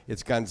 saying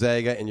it's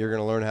Gonzaga, and you're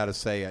going to learn how to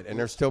say it. And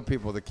there's still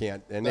people that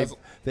can't. And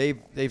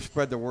they've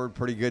spread the word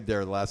pretty good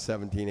there the last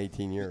 17,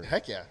 18 years.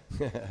 Heck yeah.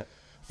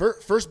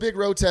 First big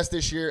road test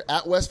this year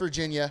at West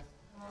Virginia.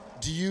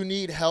 Do you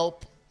need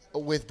help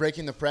with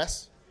breaking the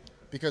press?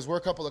 Because we're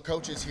a couple of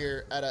coaches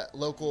here at a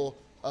local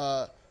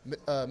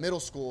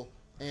middle school,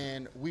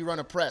 and we run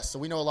a press, so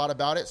we know a lot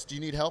about it. So do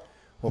you need help?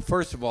 Well,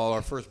 first of all,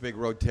 our first big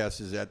road test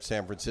is at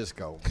San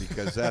Francisco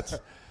because that's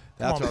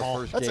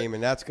our first game,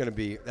 and that's going to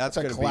be a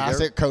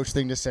classic coach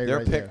thing to say. They're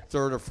right picked there.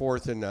 Third or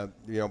fourth in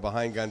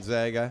behind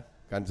Gonzaga.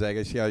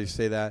 See how you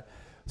say that?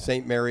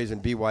 St. Mary's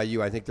and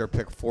BYU. I think they're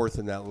picked fourth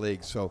in that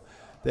league, so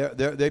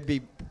they'd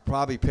be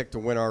probably picked to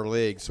win our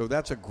league. So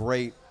that's a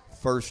great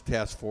first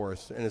test for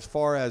us. And as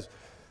far as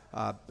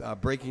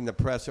breaking the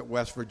press at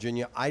West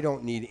Virginia, I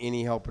don't need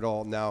any help at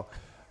all now.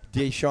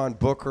 Deshaun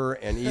Booker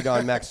and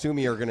Edon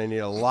Maxumi are going to need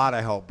a lot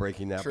of help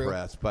breaking that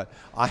press. But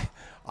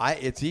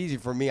it's easy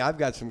for me. I've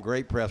got some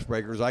great press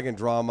breakers. I can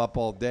draw them up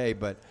all day.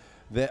 But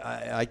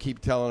I keep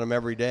telling them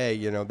every day,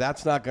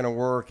 that's not going to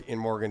work in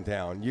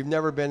Morgantown. You've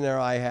never been there.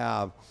 I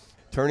have.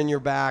 Turning your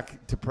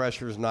back to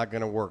pressure is not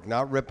going to work.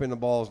 Not ripping the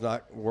ball is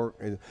not work.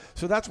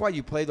 So that's why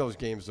you play those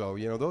games, though.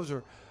 Those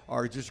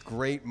are just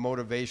great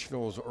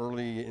motivationals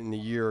early in the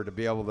year to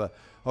be able to,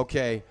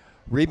 okay,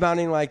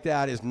 rebounding like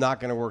that is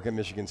not going to work at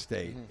Michigan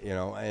State,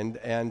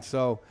 and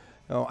so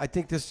I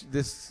think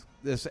this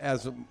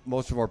as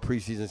most of our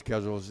preseason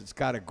schedules, it's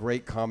got a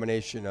great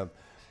combination of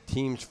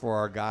teams for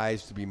our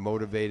guys to be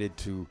motivated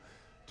to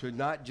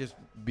not just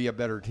be a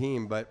better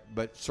team, but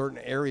certain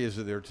areas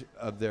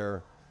of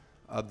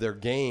their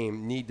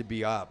game need to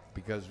be up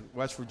because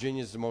West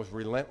Virginia is the most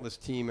relentless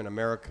team in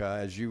America,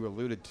 as you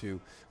alluded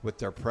to, with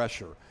their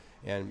pressure.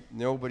 And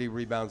nobody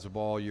rebounds the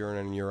ball year in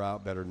and year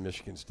out better than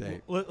Michigan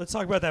State. Let's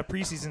talk about that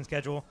preseason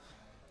schedule.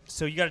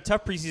 So you got a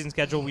tough preseason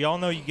schedule. We all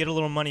know you get a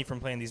little money from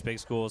playing these big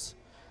schools.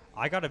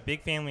 I got a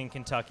big family in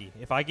Kentucky.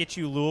 If I get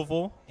you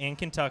Louisville and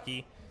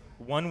Kentucky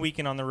 1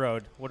 weekend on the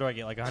road, what do I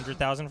get, like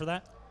 $100,000 for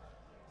that?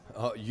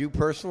 You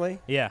personally?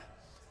 Yeah.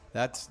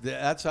 That's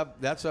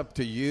up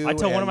to you. I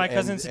tell one of my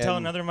cousins to tell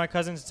another of my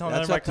cousins to tell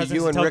another of my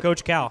cousins to tell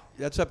Coach Cal.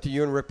 That's up to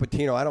you and Rick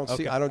Pitino.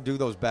 I don't do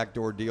those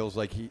backdoor deals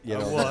like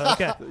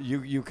okay.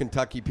 you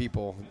Kentucky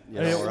people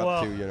are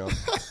up to.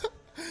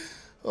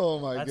 Oh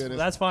my goodness.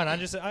 That's fine.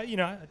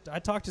 I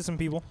talked to some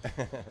people.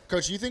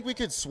 Coach, you think we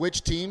could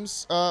switch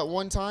teams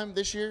one time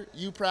this year?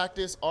 You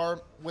practice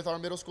with our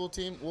middle school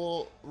team.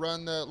 We'll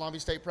run the Long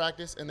Beach State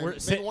practice, and then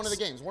maybe one of the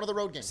games, one of the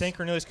road games. St.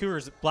 Cornelius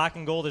Cougars, black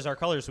and gold is our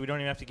colors, so we don't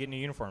even have to get new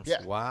uniforms.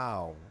 Yeah.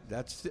 Wow,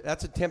 that's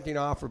a tempting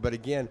offer, but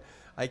again,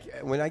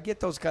 when I get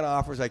those kind of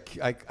offers,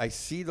 I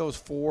see those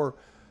four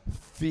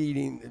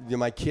feeding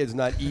my kids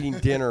not eating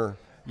dinner,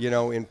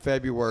 in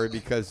February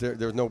because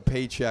there's no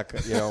paycheck,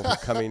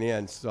 coming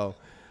in. So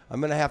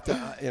I'm gonna have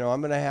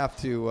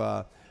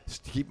to,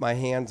 keep my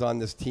hands on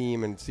this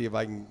team and see if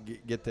I can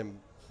get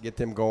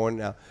them going.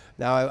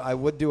 Now I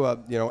would do a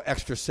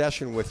extra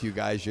session with you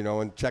guys,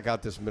 and check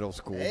out this middle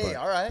school. Hey,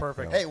 all right,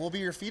 perfect. Hey, we'll be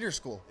your feeder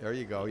school. There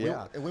you go.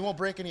 Yeah, we won't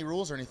break any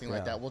rules or anything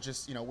like that. We'll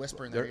just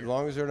whisper in their ear. As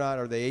long as they're not,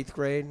 are they 8th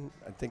grade?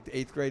 I think the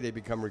 8th grade they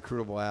become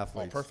recruitable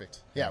athletes. Oh,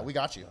 perfect. Yeah, we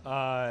got you.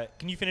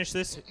 Can you finish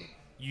this?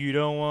 You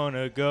don't want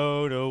to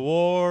go to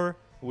war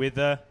with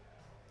the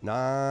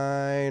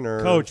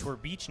Niners. Coach, we're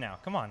beach now.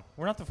 Come on.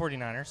 We're not the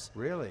 49ers.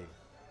 Really?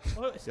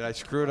 Did I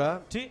screw it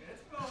up? Okay.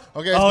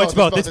 It's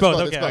both.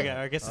 Okay.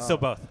 I guess it's still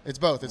both. It's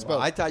both. It's both.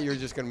 I thought you were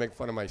just going to make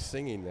fun of my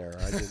singing there.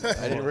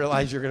 I didn't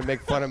realize you were going to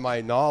make fun of my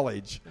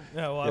knowledge.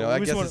 No, I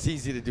guess it's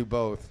easy to do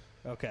both.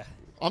 Okay.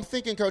 I'm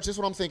thinking, Coach, this is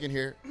what I'm thinking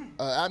here.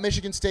 At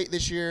Michigan State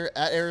this year,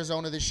 at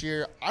Arizona this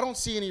year, I don't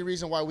see any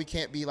reason why we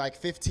can't be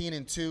like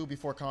 15-2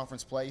 before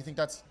conference play. You think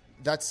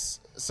that's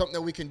something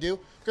that we can do?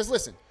 Because,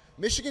 listen,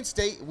 Michigan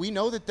State, we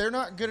know that they're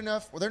not good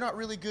enough, or they're not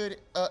really good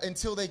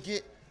until they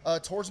get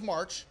towards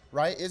March,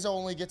 right? Izzo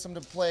only gets them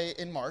to play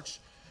in March.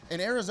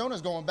 And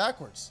Arizona's going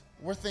backwards.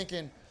 We're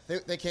thinking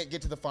they can't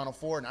get to the Final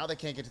Four. Now they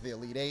can't get to the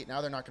Elite Eight.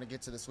 Now they're not going to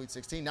get to the Sweet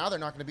 16. Now they're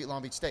not going to beat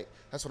Long Beach State.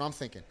 That's what I'm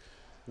thinking.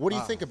 What do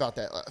you think about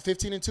that?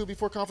 15-2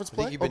 before conference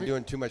play? I think you've been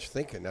doing too much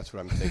thinking. That's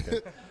what I'm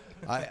thinking.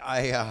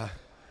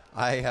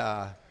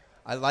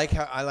 I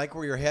like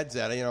where your head's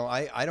at.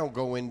 I don't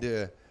go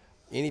into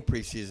any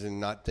preseason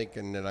not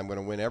thinking that I'm going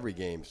to win every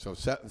game. So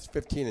it's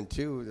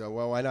 15-2.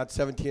 Well, why not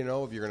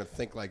 17-0 if you're going to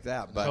think like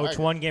that? But Coach,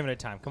 one game at a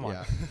time. Come on.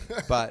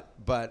 Yeah.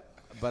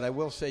 but I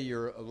will say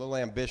you're a little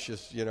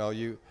ambitious.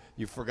 You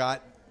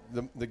forgot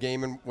the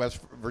game in West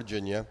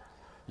Virginia.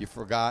 You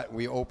forgot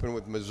we opened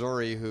with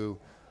Missouri, who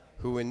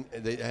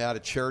they had a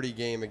charity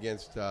game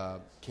against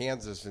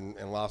Kansas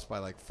and lost by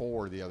like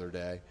 4 the other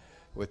day,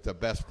 with the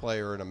best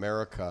player in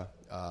America,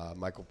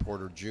 Michael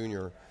Porter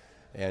Jr.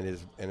 and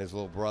his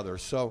little brother.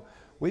 So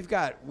we've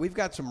got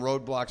some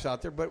roadblocks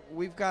out there, but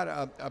we've got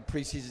a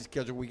preseason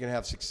schedule. We can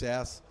have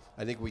success.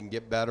 I think we can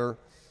get better.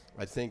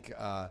 I think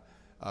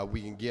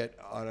we can get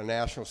on a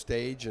national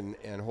stage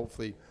and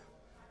hopefully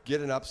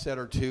get an upset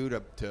or two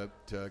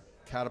to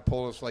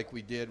catapult us like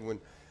we did when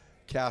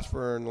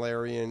Casper and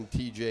Larry and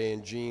TJ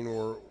and Gene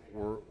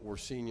were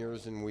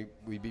seniors, and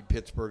we beat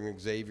Pittsburgh and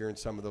Xavier in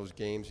some of those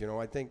games.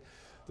 I think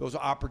those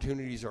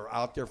opportunities are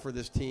out there for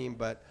this team,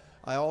 but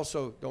I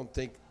also don't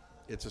think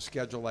it's a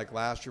schedule like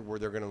last year where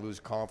they're going to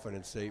lose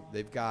confidence.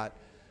 They've got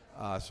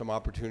some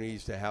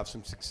opportunities to have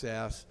some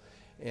success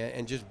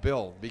and just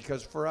build,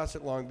 because for us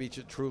at Long Beach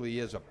it truly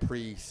is a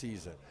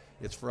preseason.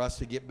 It's for us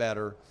to get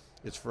better.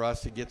 It's for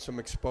us to get some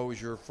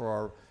exposure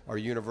for our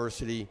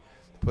university,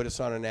 put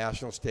us on a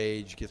national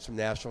stage, get some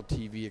national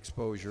TV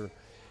exposure.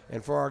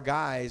 And for our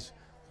guys,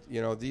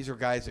 these are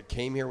guys that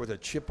came here with a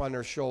chip on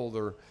their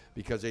shoulder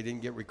because they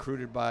didn't get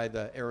recruited by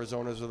the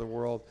Arizonas of the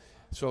world.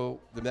 So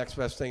the next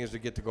best thing is to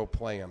get to go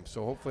play them.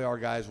 So hopefully our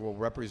guys will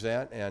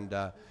represent and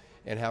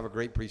have a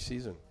great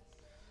preseason.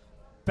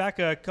 Back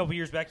a couple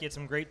years back, you had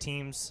some great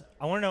teams.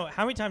 I want to know,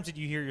 how many times did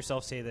you hear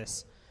yourself say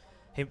this?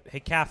 Hey,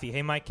 Caffey,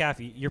 hey, Mike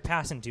Caffey, you're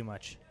passing too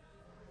much.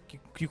 Can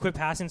you quit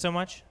passing so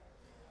much?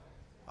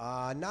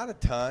 Not a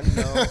ton.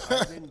 No,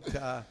 I didn't.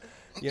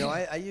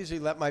 I usually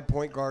let my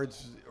point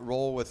guards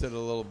roll with it a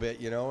little bit,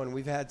 and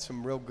we've had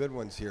some real good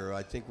ones here.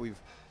 I think we've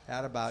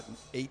had about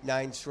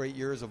 8-9 straight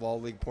years of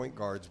all-league point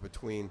guards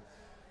between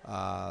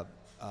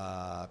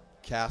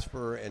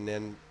Casper and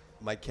then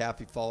Mike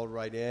Caffey followed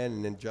right in,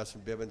 and then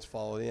Justin Bibbins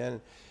followed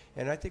in.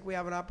 And I think we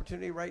have an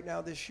opportunity right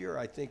now this year.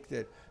 I think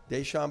that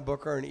Deshaun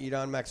Booker and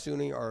Edon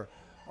Maxuni are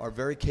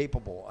very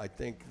capable. I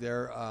think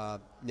they're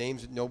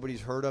names that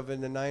nobody's heard of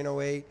in the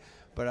 908.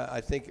 But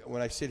I think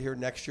when I sit here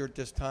next year at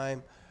this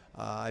time,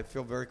 I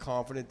feel very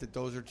confident that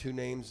those are two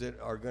names that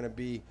are going to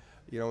be,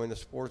 in the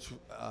sports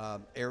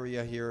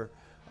area here,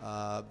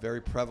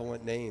 very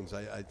prevalent names.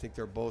 I think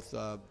they're both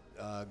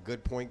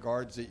good point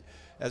guards.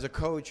 As a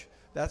coach,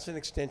 that's an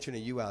extension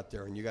of you out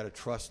there, and you got to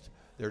trust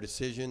their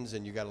decisions,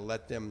 and you got to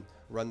let them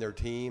run their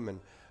team. And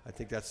I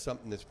think that's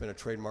something that's been a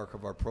trademark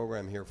of our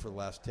program here for the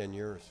last 10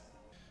 years.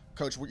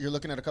 Coach, you're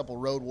looking at a couple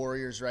road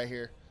warriors right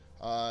here.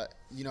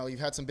 You've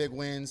had some big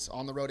wins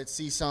on the road at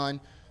CSUN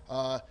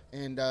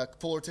and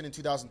Fullerton in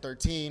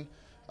 2013,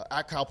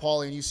 at Cal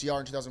Poly and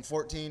UCR in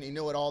 2014. You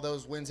know what all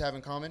those wins have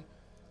in common?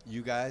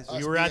 You guys?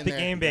 You were at the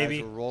game, baby.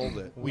 You guys rolled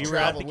it. We were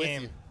at the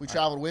game. We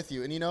traveled with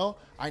you. And,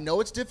 I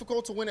know it's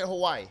difficult to win at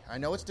Hawaii. I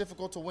know it's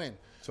difficult to win.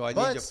 So I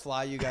need to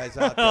fly you guys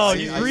out there. Oh,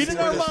 he's reading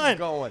our mind.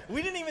 Going.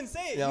 We didn't even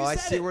say it. No, I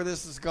see where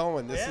this is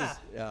going.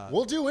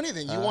 We'll do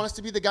anything. You want us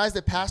to be the guys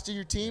that pass to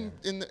your team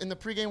in the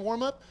pregame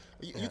warm-up?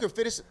 You can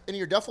fit us in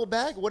your duffel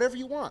bag, whatever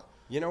you want.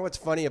 You know what's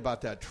funny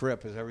about that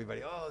trip is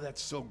everybody,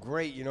 that's so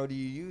great. Do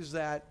you use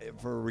that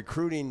for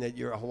recruiting, that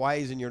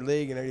Hawaii's in your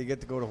league and then you get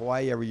to go to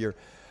Hawaii every year?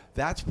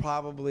 That's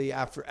probably,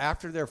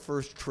 after their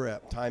first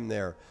time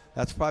there,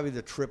 that's probably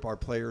the trip our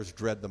players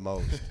dread the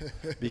most.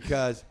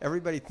 Because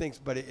everybody thinks,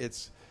 but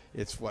it's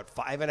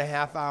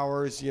 5.5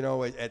 hours,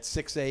 at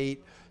 6-8,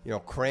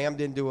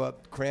 crammed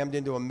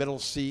into a middle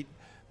seat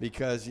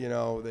because,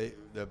 the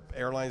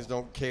airlines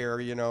don't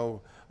care,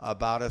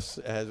 about us,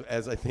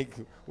 as I think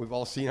we've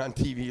all seen on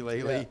TV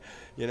lately,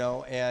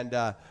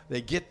 and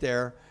they get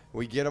there,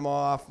 we get them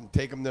off and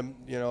take them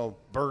to,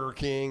 Burger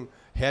King,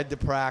 head to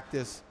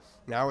practice.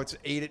 Now it's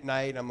 8 at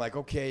night. I'm like,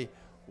 okay,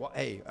 Well,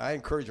 hey, I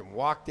encourage them.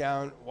 Walk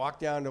down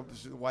to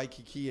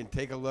Waikiki and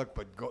take a look,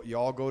 but you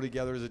all go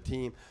together as a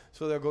team.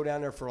 So they'll go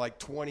down there for like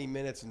 20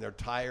 minutes, and they're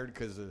tired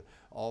because of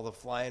all the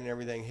flying and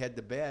everything, head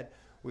to bed.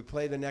 We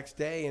play the next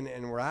day,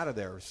 and we're out of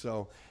there.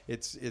 So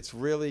it's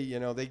really,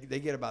 they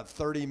get about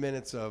 30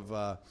 minutes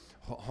of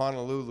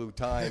Honolulu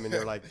time, and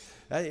they're like,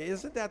 hey,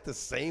 isn't that the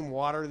same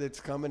water that's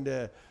coming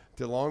to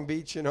Long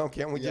Beach?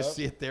 Can't we just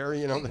see it there?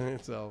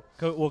 So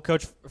well,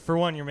 Coach, for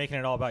one, you're making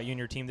it all about you and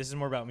your team. This is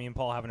more about me and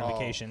Paul having a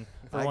vacation.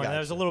 For one, that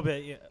was a little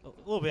bit.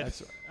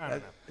 I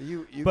don't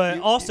know. But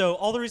also,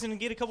 all the reason to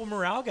get a couple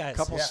morale guys.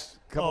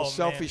 Couple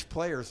selfish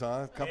players,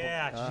 huh?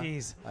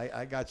 Jeez.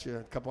 I got you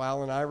a couple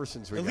Allen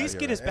Iversons. At least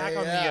get us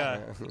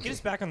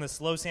back on the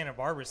slow Santa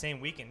Barbara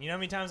same weekend. You know how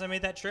many times I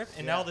made that trip,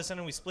 and now all of a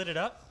sudden we split it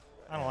up.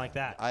 I don't like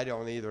that. I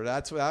don't either.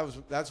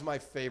 That's my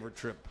favorite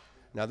trip.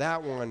 Now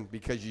that one,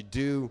 because you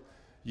do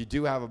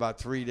have about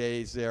 3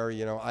 days there.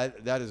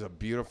 That is a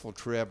beautiful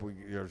trip.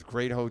 There's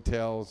great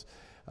hotels.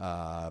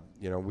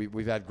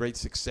 We've had great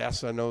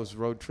success on those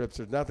road trips.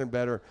 There's nothing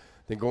better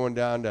than going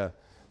down to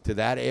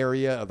that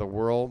area of the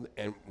world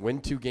and win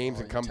 2 games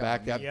and come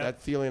back.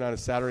 That feeling on a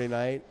Saturday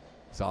night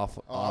is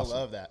awesome. I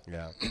love that.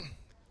 Yeah.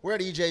 We're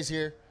at EJ's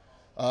here,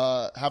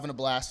 having a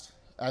blast,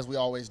 as we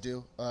always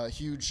do.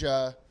 Huge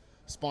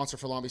sponsor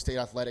for Long Beach State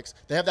Athletics.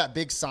 They have that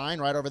big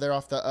sign right over there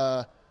off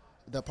the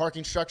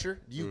parking structure.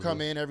 Do you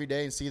come in every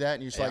day and see that,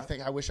 and you're just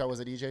think, I wish I was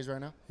at EJ's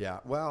right now? Yeah.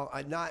 Well,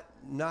 not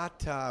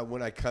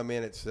when I come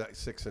in at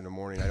 6 in the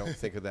morning. I don't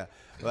think of that.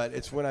 But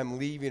it's when I'm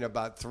leaving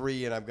about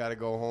 3 and I've got to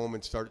go home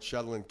and start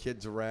shuttling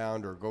kids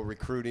around or go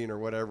recruiting or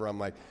whatever. I'm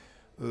like,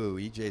 ooh,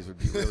 EJ's would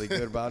be really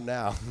good about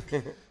now.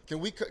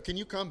 Can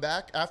you come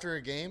back after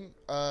a game,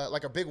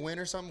 like a big win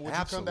or something? Would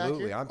Absolutely.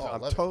 you come back here?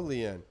 I'm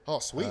totally in. Oh,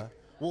 sweet.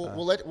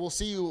 We'll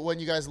see you when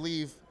you guys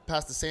leave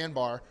past the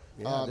sandbar,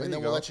 and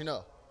then we'll let you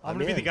know. I'm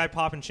going to be the guy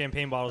popping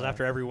champagne bottles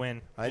after every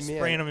win,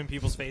 spraying them in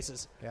people's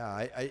faces.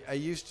 Yeah, I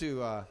used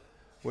to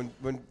when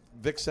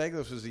Vic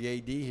Seglis was the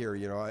AD here.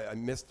 I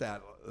missed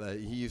that.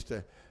 He used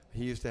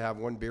to have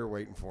one beer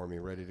waiting for me,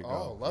 ready to go.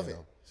 Oh, love it.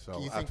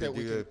 So after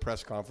we do the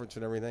press conference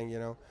and everything,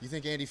 You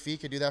think Andy Fee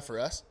could do that for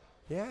us?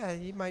 Yeah,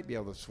 he might be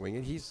able to swing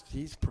it. He's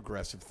a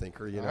progressive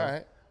thinker, All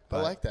right,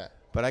 I like that.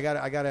 But I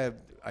gotta.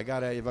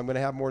 If I'm gonna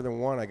have more than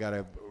one, I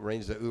gotta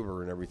arrange the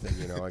Uber and everything.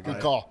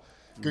 Good call.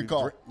 Good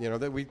call.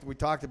 That we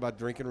talked about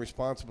drinking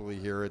responsibly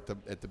here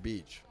at the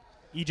beach.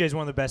 EJ is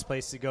one of the best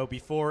places to go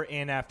before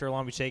and after a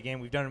Long Beach State game.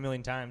 We've done it a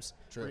million times.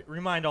 True.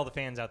 Remind all the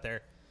fans out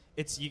there,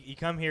 it's you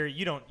come here.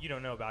 You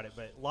don't know about it,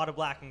 but a lot of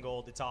black and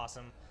gold. It's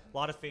awesome. A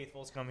lot of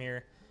faithfuls come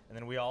here, and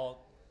then we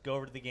all go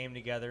over to the game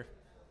together.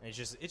 And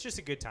it's just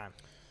a good time.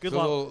 Good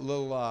luck. A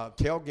little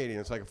tailgating.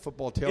 It's like a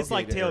football tailgating. It's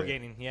like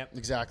tailgating. Yep.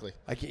 Exactly.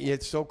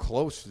 It's so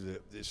close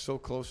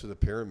to the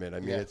pyramid. I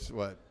mean, it's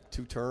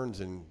 2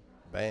 turns and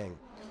bang.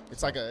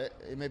 It's like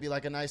it may be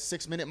like a nice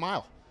 6-minute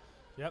mile.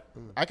 Yep.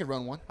 I could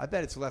run one. I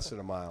bet it's less than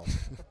a mile.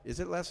 Is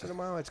it less than a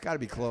mile? It's got to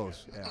be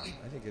close. Yeah,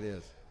 I think it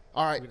is.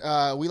 All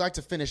right. We like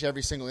to finish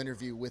every single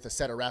interview with a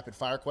set of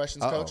rapid-fire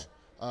questions, Coach.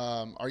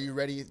 Are you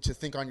ready to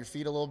think on your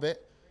feet a little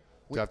bit?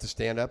 Do I have to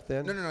stand up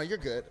then? No, you're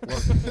good. Well,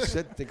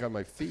 think on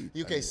my feet.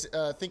 Okay,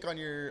 think on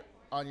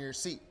your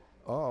seat.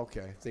 Oh,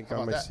 okay. Think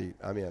on my seat.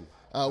 I'm in.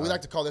 We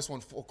like to call this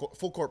one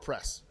full court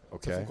press.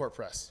 Okay. Full court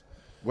press.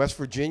 West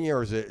Virginia,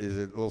 or is it a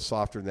little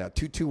softer than that?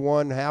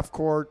 2-2-1 half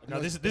court. No,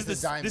 this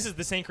is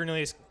the St.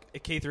 Cornelius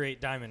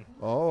K-8 diamond.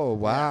 Oh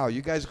wow,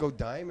 you guys go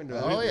diamond.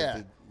 Oh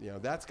yeah.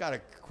 That's got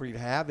to create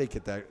havoc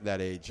at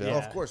that age. Yeah,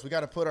 of course. We got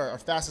to put our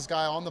fastest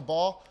guy on the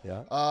ball.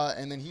 Yeah.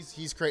 And then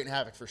he's creating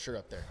havoc for sure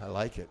up there. I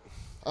like it.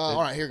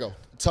 All right, here we go.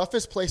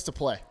 Toughest place to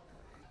play.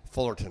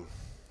 Fullerton.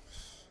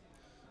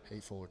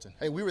 Hate Fullerton.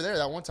 Hey, we were there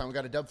that one time. We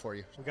got a dub for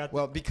you.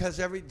 Because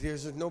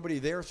there's nobody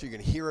there, so you can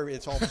hear it.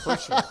 It's all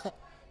personal.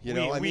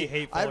 We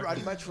hate Fullerton.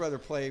 I'd much rather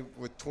play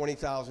with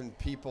 20,000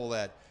 people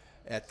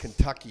at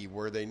Kentucky,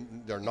 where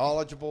they're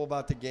knowledgeable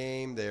about the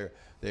game.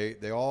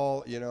 They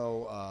all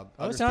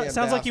understand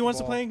sounds like he wants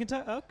to play in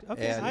Kentucky.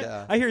 Okay,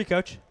 and, I hear you,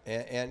 Coach.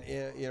 And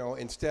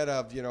instead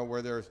of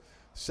where there's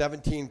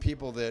 17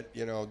 people that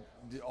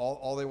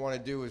all they want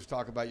to do is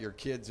talk about your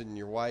kids and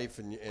your wife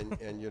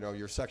and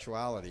your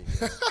sexuality.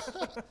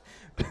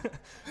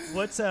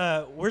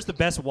 Where's the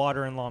best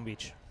water in Long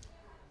Beach?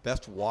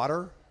 Best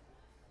water?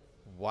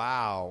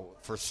 Wow.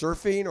 For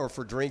surfing or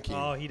for drinking?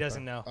 Oh, he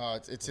doesn't know.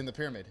 It's in the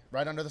pyramid,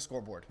 right under the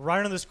scoreboard. Right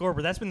under the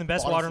scoreboard. That's been the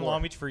best water in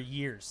Long Beach for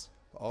years.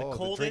 Oh,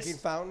 the drinking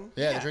fountain?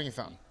 Yeah, the drinking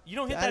fountain. You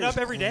don't hit that up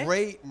every day?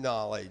 Great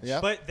knowledge.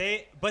 Yep.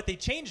 But they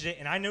changed it,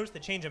 and I noticed the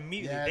change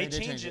immediately. Yeah, they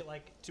changed it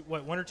like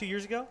 1 or 2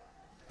 years ago.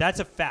 That's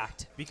a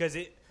fact, because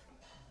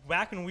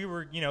back when we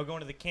were going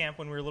to the camp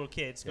when we were little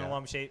kids, going to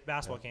Long Beach State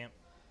basketball camp,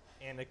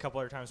 and a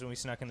couple other times when we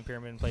snuck in the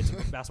pyramid and played some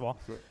basketball.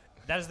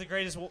 That is the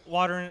greatest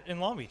water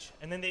in Long Beach.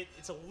 And then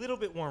it's a little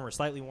bit warmer,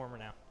 slightly warmer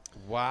now.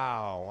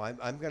 Wow,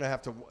 I'm gonna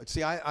have to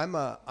see. I'm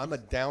a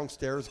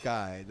downstairs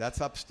guy. That's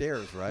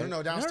upstairs, right?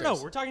 No, downstairs.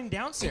 No, we're talking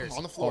downstairs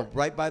on the floor,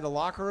 right by the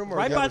locker room, or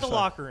right the by other the side?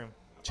 locker room.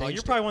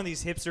 You're probably one of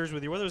these hipsters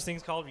with what are those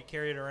things called? You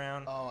carry it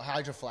around. Oh,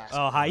 Hydro Flask.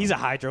 Oh, he's a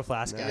Hydro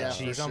Flask guy. Yeah,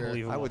 Jeez, for sure.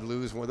 unbelievable. I would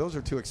lose one. Those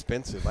are too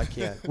expensive. I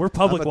can't. We're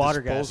public I'm a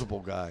water guys. disposable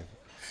guy.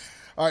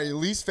 All right, your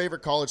least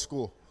favorite college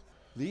school.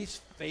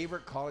 Least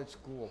favorite college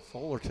school,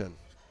 Fullerton.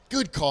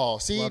 Good call.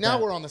 See, Love now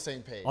that. we're on the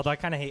same page. Although I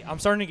kind of hate. I'm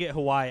starting to get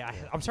Hawaii.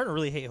 I'm starting to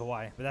really hate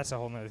Hawaii, but that's a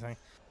whole nother thing.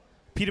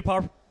 Peter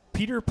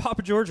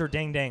Papa George or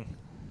Dang Dang?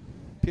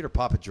 Peter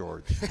Papa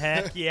George.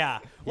 Heck yeah.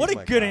 What He's a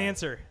my good guy.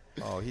 answer.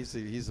 Oh, he's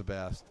the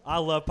best. I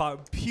love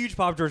huge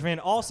Papa George fan.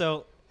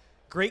 Also,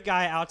 great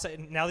guy outside.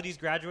 Now that he's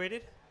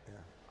graduated,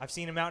 I've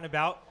seen him out and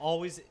about.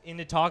 Always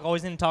into talk.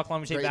 Always into talk. Long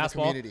Beach State Great in the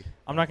basketball. community.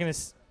 I'm not gonna.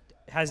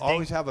 Has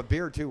Always Dang, have a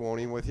beer too, won't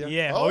he? With you?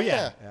 yeah. Oh, Oh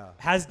yeah. yeah.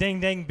 Has Dang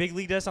Dang big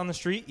leagued us on the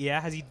street? Yeah.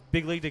 Has he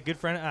big leagued a good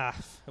friend?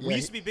 We Yeah,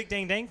 used to be big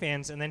Dang Dang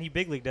fans, and then he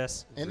big leagued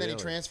us. And then he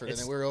Really? transferred, and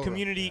It's then we were over.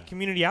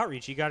 community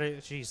outreach. You got to.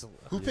 Jeez.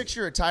 Who picks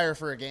your attire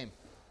for a game?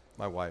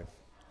 My wife.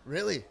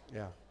 Really?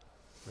 Yeah.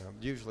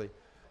 Usually,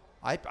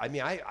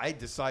 I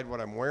decide what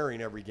I'm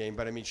wearing every game,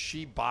 but I mean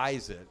she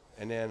buys it,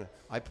 and then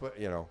I put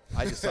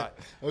I decide.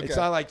 Okay.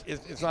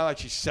 It's not like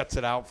she sets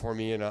it out for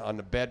me on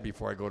the bed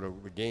before I go to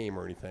the game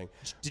or anything.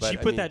 Did But, she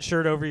I put mean, that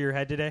shirt over your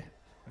head today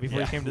before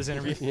Yeah. you came to this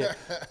interview? Yeah.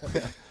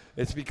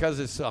 It's because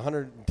it's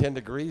 110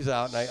 degrees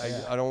out,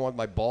 and I don't want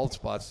my bald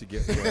spots to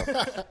get.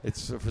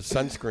 It's for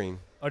sunscreen.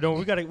 Oh no,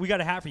 we got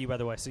a hat for you by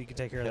the way, so you can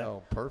take care of that.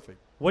 Oh, perfect.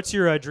 What's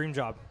your dream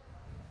job?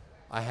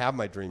 I have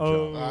my dream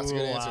Oh, job. that's a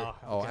good answer. wow.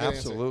 Oh, Good answer.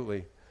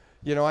 absolutely.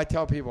 I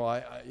tell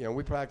people,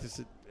 we practice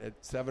at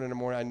 7 in the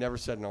morning. I never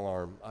set an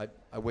alarm.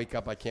 I wake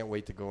up. I can't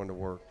wait to go into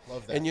work.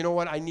 Love that. And you know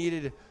what? I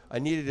needed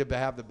to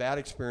have the bad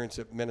experience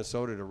at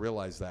Minnesota to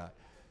realize that,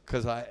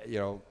 because it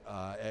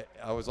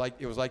was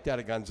like that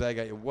at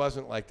Gonzaga. It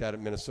wasn't like that at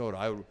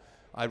Minnesota.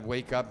 I'd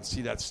wake up and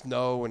see that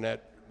snow and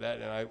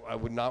and I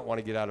would not want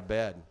to get out of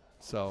bed.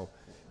 So,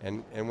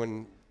 and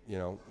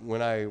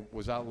when I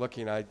was out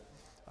looking, I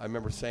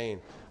remember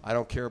saying, I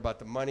don't care about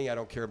the money. I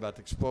don't care about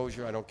the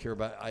exposure. I don't care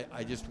about.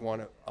 I just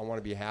want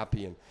to be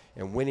happy,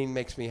 and winning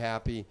makes me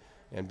happy,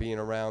 and being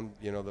around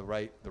the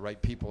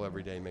right people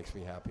every day makes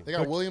me happy. They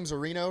got Williams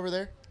Arena over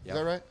there. Yeah. Is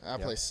that right? That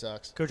Yeah. place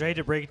sucks. Coach, I hate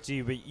to break it to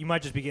you, but you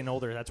might just be getting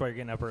older. That's why you're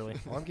getting up early.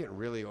 Well, I'm getting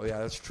really. Oh yeah,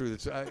 that's true.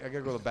 I got to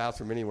go to the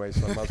bathroom anyway,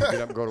 so I might as well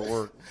get up and go to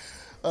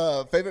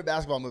work. Favorite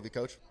basketball movie,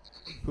 Coach?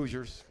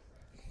 Hoosiers.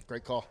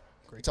 Great call.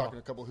 Great talking to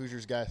a couple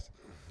Hoosiers guys.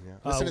 Yeah.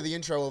 Listen to the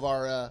intro of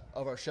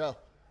our show.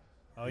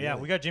 Oh yeah,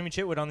 we got Jimmy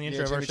Chitwood on the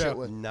intro of our Jimmy show.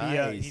 Chitwood.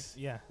 Nice.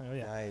 Yeah. Oh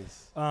yeah.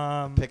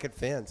 Nice. Picket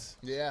fence.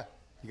 Yeah.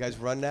 You guys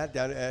run that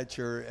down at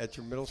your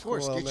middle Of school?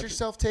 course, get elementary?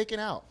 yourself taken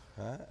out.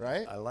 Huh?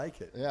 Right? I like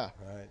it. Yeah.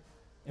 All right.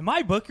 In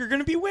my book, you're going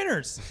to be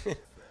winners.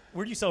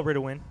 Where do you celebrate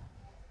a win?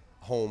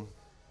 Home.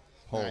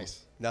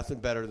 Nice. Nothing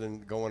better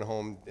than going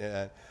home.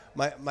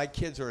 My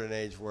kids are at an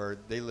age where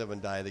they live and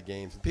die the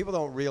games. People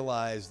don't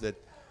realize that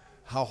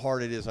how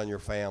hard it is on your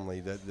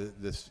family,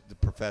 the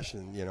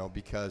profession,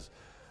 because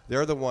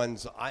they're the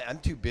ones. I'm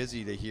too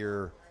busy to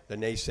hear the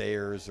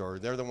naysayers, or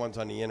they're the ones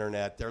on the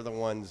internet. They're the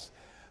ones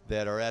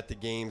that are at the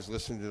games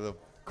listening to the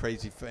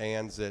crazy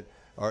fans that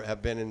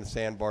have been in the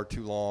sandbar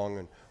too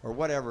long, or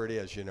whatever it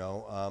is,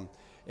 and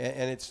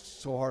it's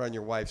so hard on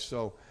your wife.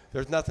 So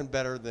there's nothing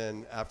better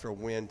than after a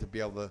win to be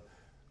able to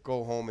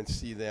go home and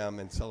see them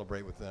and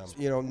celebrate with them.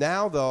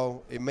 Now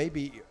though, it may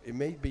be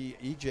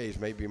EJ's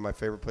may be my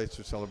favorite place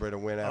to celebrate a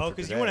win after. Oh,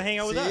 because you today. want to hang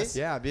out with See? us.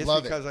 Yeah, it's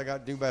Love because I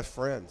got new best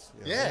friends.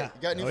 Yeah.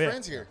 You got new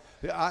friends here.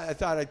 I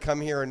thought I'd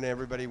come here and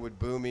everybody would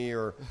boo me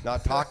or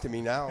not talk to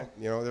me. Now,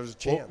 there's a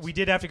chance. Well, we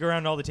did have to go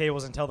around all the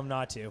tables and tell them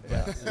not to.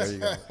 Yeah, there you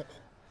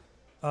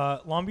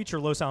go. Long Beach or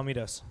Los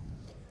Alamitos?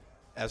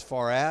 As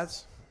far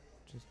as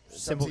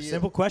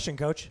Simple question,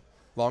 Coach.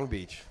 Long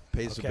Beach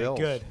pays the Okay, bills.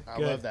 good. I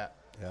good. love that.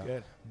 Yeah.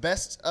 Good.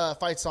 Best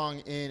fight song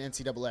in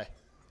NCAA.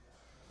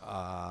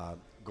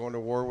 Going to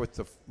war with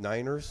the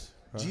Niners.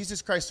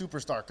 Jesus Christ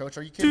Superstar, Coach.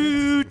 Are you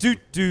kidding me?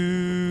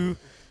 Do.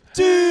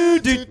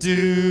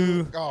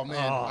 Oh, man.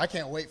 I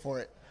can't wait for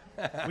it.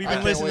 We've I been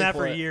can't listening to wait that for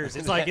for it. years.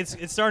 It's like it's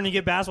starting to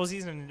get basketball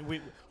season,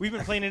 and we've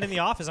been playing it in the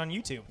office on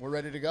YouTube. We're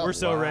ready to go. We're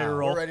so ready to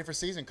roll. We're ready for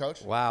season,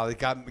 Coach. Wow, it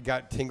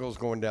got tingles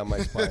going down my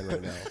spine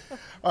right now.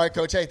 All right,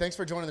 Coach. Hey, thanks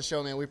for joining the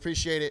show, man. We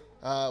appreciate it.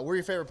 We're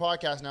your favorite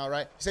podcast now,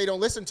 right? You say you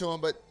don't listen to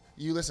them, but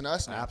you listen to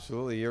us now.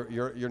 Absolutely,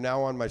 you're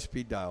now on my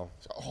speed dial.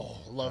 Oh,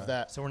 love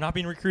that. So we're not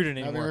being recruited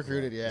I've anymore. been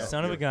recruited, yeah.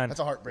 Son of a gun. That's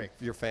a heartbreak.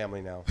 Your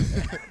family now.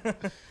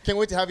 Can't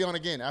wait to have you on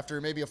again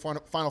after maybe a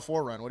Final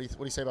Four run. What do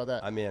you say about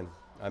that? I'm in.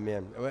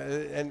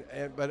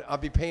 But I'll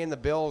be paying the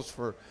bills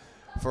for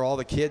all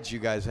the kids you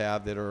guys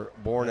have that are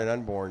born and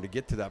unborn to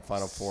get to that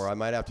Final Four. I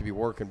might have to be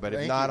working, but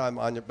if not,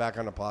 I'm back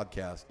on the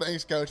podcast.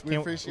 Thanks, Coach. We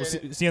appreciate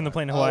it. See you on the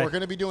plane to Hawaii. We're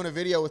going to be doing a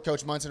video with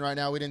Coach Munson right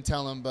now. We didn't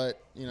tell him,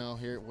 but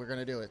here we're going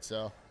to do it.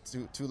 So it's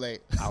too late.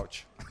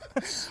 Ouch.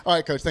 All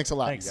right, Coach. Thanks a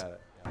lot. Thanks. You got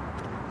it.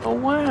 Oh,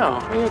 wow.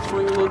 Hey, it's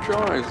one of your little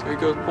drawings. There he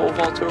goes, pole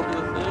vaults over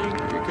the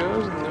thing. Here he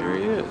goes, and there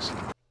he is.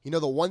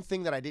 The one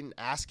thing that I didn't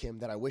ask him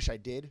that I wish I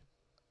did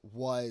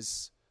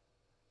was,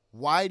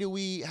 why do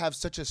we have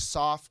such a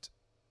soft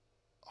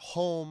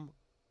home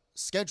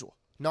schedule,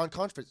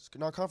 non-conference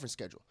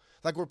schedule?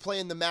 Like we're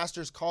playing the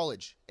Masters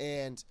College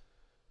and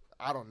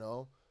I don't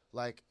know,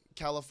 like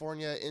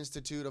California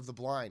Institute of the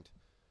Blind.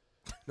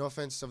 No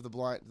offense of the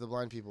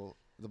blind people,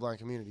 the blind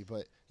community,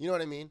 but you know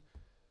what I mean?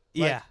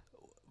 Yeah.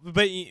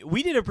 But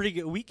we did a pretty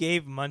good. We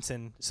gave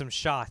Munson some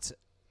shots.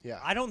 Yeah.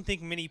 I don't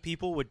think many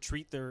people would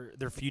treat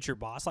their future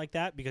boss like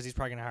that because he's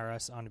probably going to hire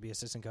us on to be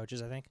assistant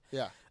coaches, I think.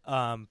 Yeah.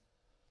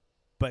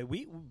 But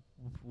we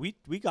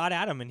got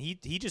at him, and he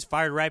just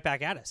fired right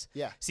back at us.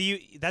 Yeah.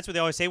 See, that's what they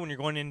always say when you're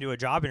going into a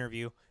job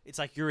interview. It's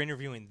like you're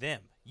interviewing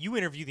them. You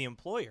interview the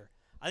employer.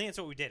 I think that's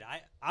what we did.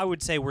 I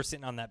would say we're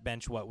sitting on that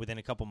bench, within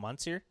a couple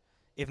months here,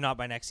 if not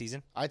by next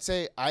season. I'd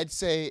say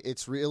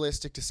it's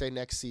realistic to say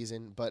next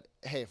season, but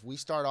hey, if we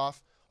start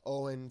off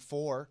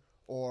 0-4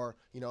 or,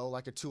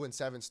 like a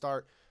 2-7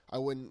 start,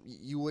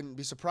 you wouldn't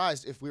be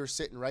surprised if we were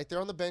sitting right there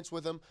on the bench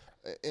with them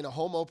in a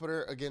home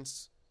opener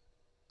against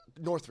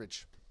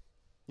Northridge.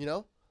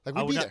 Like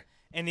we'd be there.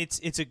 And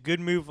it's a good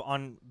move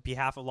on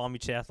behalf of Long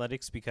Beach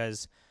Athletics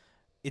because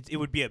it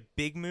would be a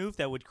big move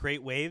that would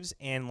create waves,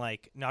 and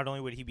like not only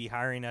would he be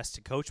hiring us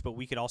to coach, but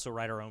we could also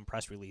write our own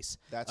press release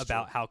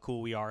about how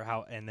cool we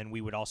are, and then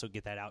we would also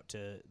get that out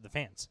to the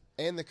fans.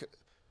 And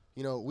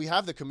we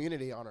have the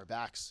community on our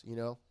backs,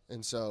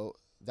 and so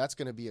that's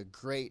going to be a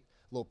great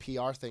little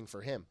PR thing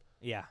for him.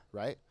 Yeah.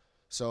 Right?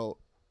 So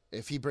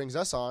if he brings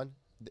us on,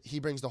 he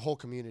brings the whole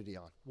community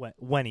on.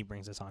 When he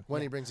brings us on.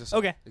 He brings us on.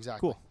 Okay.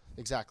 Exactly. Cool.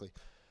 Exactly.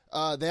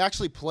 They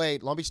actually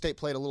Long Beach State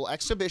played a little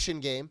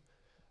exhibition game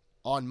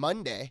on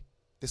Monday,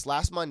 this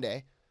last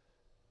Monday.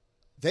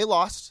 They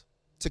lost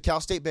to Cal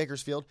State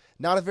Bakersfield.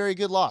 Not a very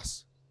good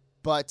loss,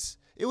 but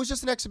it was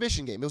just an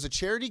exhibition game. It was a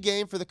charity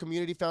game for the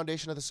Community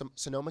Foundation of the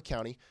Sonoma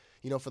County,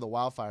 for the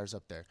wildfires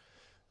up there.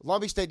 Long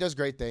Beach State does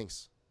great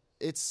things.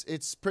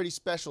 It's pretty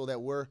special that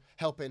we're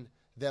helping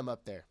them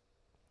up there.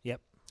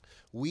 Yep.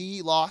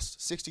 We lost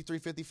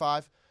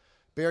 63-55.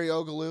 Barry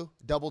Ogaloo,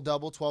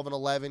 double-double, 12 and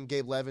 11.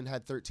 Gabe Levin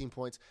had 13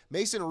 points.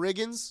 Mason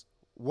Riggins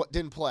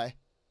didn't play.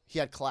 He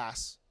had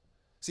class.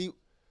 See,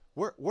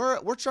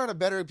 we're trying to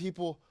better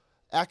people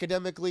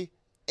academically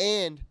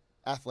and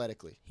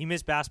athletically. He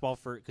missed basketball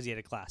because he had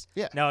a class.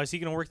 Yeah. Now, is he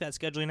going to work that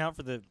scheduling out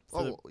for the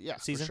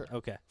season? For sure.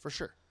 Okay. For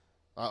sure.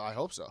 I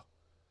hope so.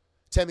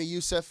 Temi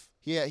Youssef,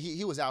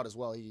 he was out as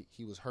well.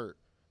 He was hurt.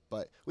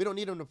 But we don't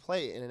need him to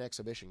play in an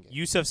exhibition game.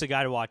 Youssef's a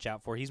guy to watch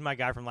out for. He's my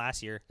guy from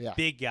last year. Yeah.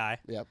 Big guy.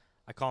 Yep.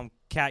 I call him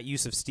Cat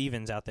Yusuf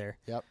Stevens out there.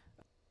 Yep.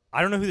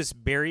 I don't know who this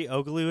Barry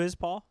Ogaloo is,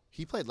 Paul.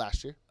 He played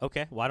last year.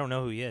 Okay. Well, I don't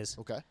know who he is.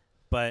 Okay.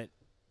 But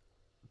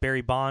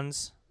Barry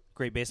Bonds,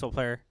 great baseball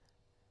player.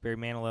 Barry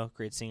Manilow,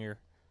 great singer.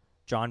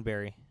 John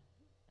Barry,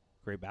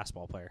 great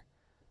basketball player.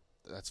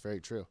 That's very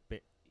true.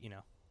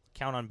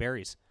 Count on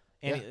berries.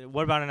 And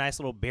what about a nice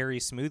little berry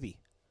smoothie?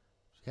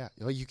 Yeah,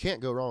 well, you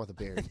can't go wrong with a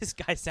berry. This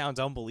guy sounds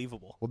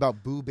unbelievable. What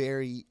about Boo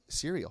Berry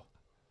cereal?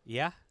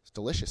 Yeah. It's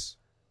delicious.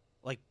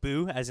 Like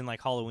Boo, as in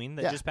like Halloween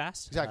that just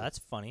passed? Exactly. That's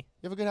funny.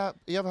 You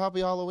have a happy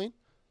Halloween?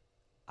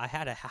 I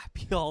had a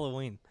happy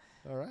Halloween.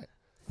 All right.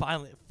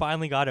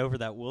 Finally got over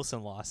that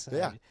Wilson loss.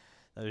 Yeah.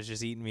 That was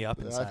just eating me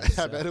up inside.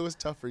 I bet it was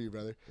tough for you,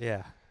 brother.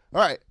 Yeah.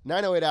 All right,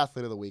 908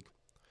 Athlete of the Week.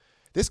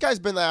 This guy's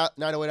been the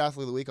 908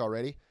 Athlete of the Week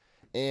already,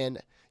 and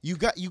you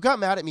got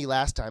mad at me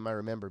last time, I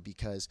remember,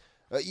 because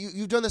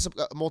you've done this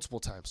multiple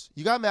times.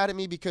 You got mad at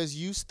me because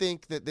you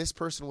think that this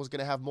person was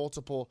going to have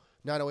multiple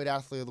 908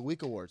 Athlete of the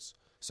Week awards.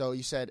 So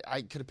you said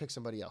I could have picked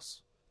somebody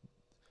else.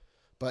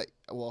 But,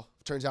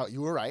 turns out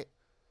you were right.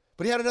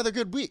 But he had another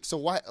good week. So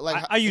why?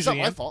 I usually it's not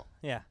my fault.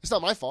 Yeah. It's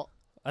not my fault.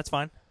 That's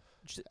fine.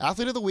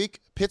 Athlete of the Week,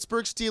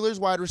 Pittsburgh Steelers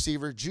wide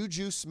receiver,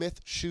 Juju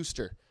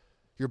Smith-Schuster.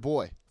 Your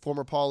boy,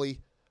 former Pauley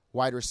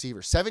wide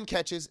receiver. 7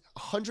 catches,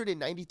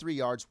 193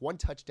 yards, 1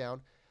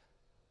 touchdown,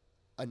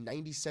 a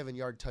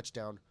 97-yard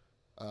touchdown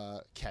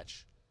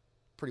catch.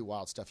 Pretty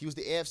wild stuff. He was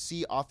the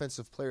AFC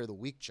Offensive Player of the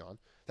Week, John.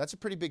 That's a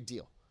pretty big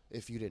deal,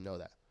 if you didn't know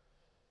that.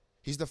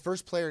 He's the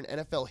first player in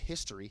NFL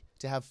history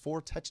to have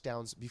 4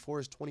 touchdowns before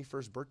his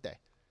 21st birthday.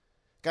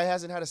 Guy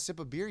hasn't had a sip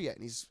of beer yet,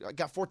 and he's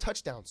got 4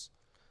 touchdowns.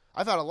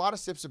 I've had a lot of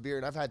sips of beer,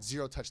 and I've had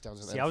 0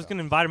 touchdowns in the NFL. I was going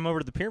to invite him over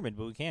to the pyramid,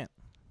 but we can't.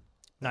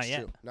 Not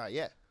yet. Not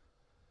yet.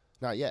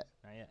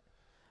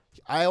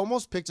 I I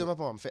almost picked him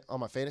up on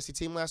my fantasy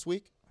team last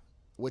week,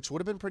 which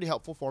would have been pretty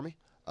helpful for me.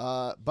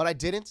 But I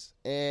didn't,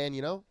 and,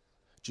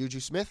 Juju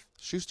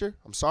Smith-Schuster,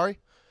 I'm sorry.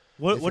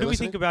 What do we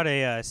think about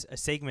a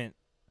segment,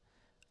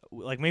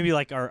 like maybe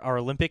like our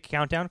Olympic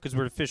countdown, because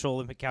we're official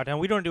Olympic countdown.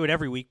 We don't do it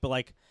every week, but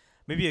like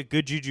maybe a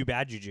good Juju,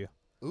 bad Juju.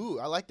 Ooh,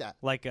 I like that.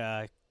 Like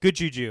good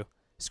Juju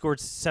scored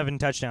 7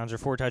 touchdowns or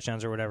 4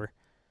 touchdowns or whatever.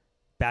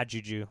 Bad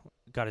Juju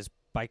got his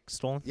bike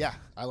stolen. Yeah,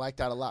 I like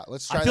that a lot.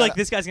 Let's try. I feel like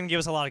this guy's gonna give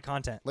us a lot of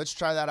content. Let's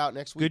try that out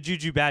next week. Good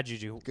Juju, bad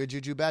Juju. Good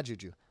Juju, bad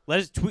Juju. Let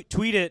us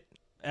tweet it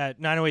at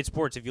 908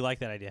 Sports if you like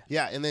that idea.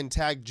 Yeah, and then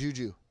tag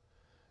Juju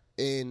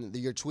in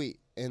your tweet,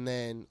 and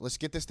then let's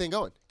get this thing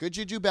going. Good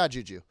Juju, bad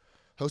Juju.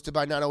 Hosted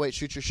by 908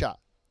 Shoot Your Shot.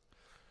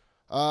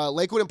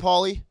 Lakewood and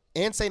Pauley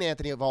and St.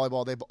 Anthony at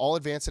volleyball, they've all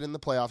advanced in the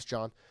playoffs,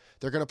 John.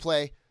 They're going to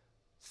play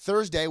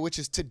Thursday, which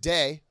is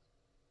today,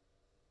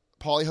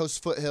 Pauley hosts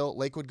Foothill.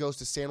 Lakewood goes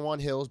to San Juan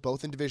Hills,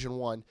 both in Division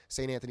 1.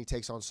 St. Anthony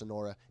takes on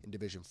Sonora in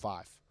Division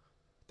 5.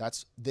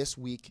 That's this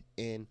week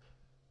in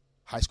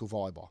high school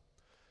volleyball.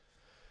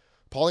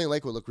 Pauley and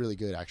Lakewood look really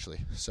good,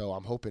 actually. So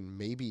I'm hoping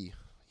maybe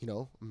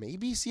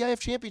CIF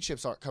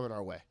championships aren't coming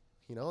our way.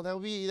 That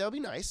would be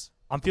nice.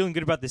 I'm feeling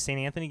good about the St.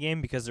 Anthony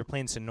game because they're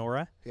playing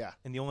Sonora. Yeah.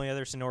 And the only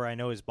other Sonora I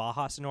know is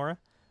Baja Sonora,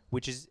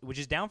 which is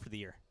down for the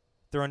year.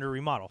 They're under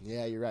remodel.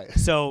 Yeah, you're right.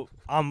 So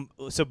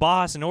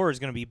Baja Sonora is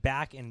going to be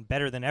back and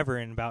better than ever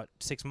in about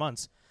 6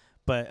 months.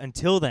 But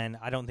until then,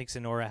 I don't think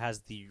Sonora has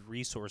the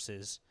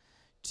resources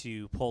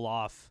to pull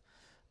off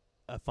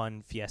a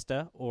fun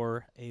fiesta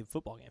or a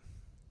football game.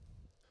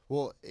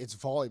 Well, it's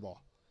volleyball.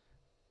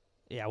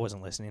 Yeah, I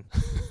wasn't listening.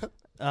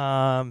 So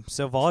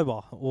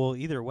volleyball. Well,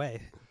 either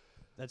way,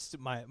 that's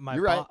my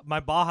You're right. My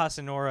Baja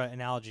Sonora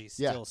analogy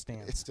still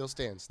stands. It still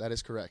stands. That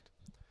is correct.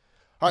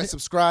 All right,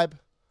 subscribe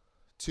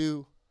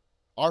to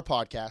our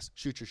podcast,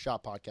 Shoot Your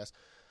Shot podcast.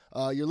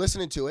 You're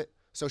listening to it,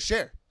 so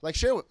share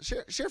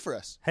for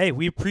us. Hey,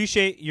 we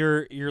appreciate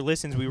your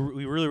listens. We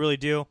really, really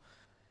do.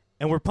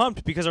 And we're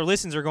pumped because our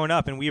listens are going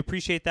up, and we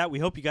appreciate that. We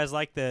hope you guys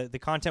like the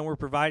content we're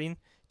providing.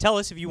 Tell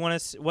us if you want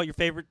us what your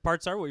favorite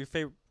parts are, what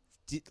your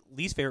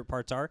least favorite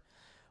parts are.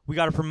 We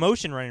got a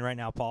promotion running right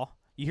now, Paul.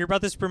 You hear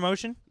about this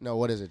promotion? No,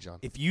 what is it, John?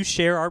 If you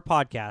share our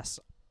podcast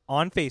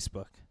on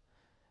Facebook,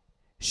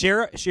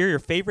 share your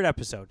favorite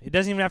episode. It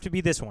doesn't even have to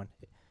be this one.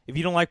 If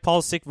you don't like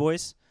Paul's sick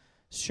voice,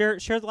 share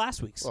the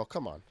last week's. Oh,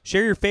 come on.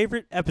 Share your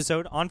favorite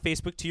episode on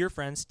Facebook to your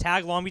friends.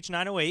 Tag Long Beach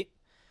 908.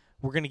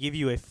 We're going to give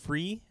you a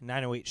free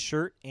 908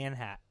 shirt and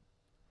hat.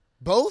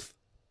 Both?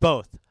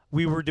 Both.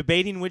 We were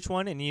debating which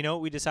one, and you know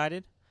what we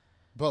decided?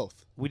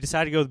 Both. We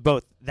decided to go with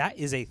both. That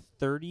is a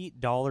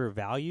 $30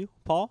 value,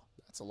 Paul.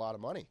 That's a lot of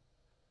money.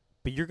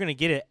 But you're going to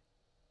get it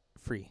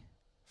free.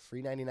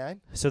 Free 99?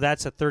 So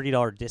that's a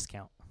 $30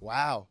 discount.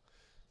 Wow.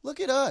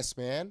 Look at us,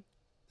 man.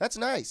 That's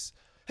nice.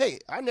 Hey,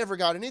 I never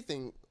got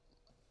anything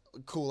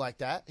cool like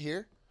that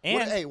here.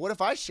 And what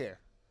if I share?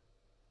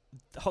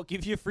 I'll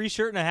give you a free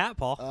shirt and a hat,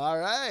 Paul. All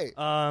right.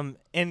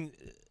 And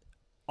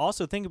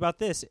also think about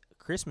this.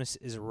 Christmas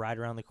is right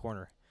around the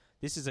corner.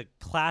 This is a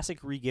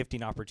classic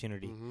regifting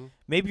opportunity. Mm-hmm.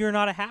 Maybe you're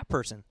not a hat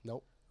person.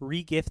 Nope.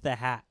 Regift the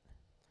hat.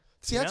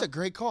 See, that's a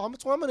great call.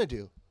 That's what I'm going to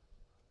do.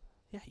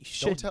 Yeah, you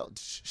should.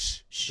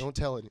 Don't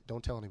tell anybody.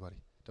 Don't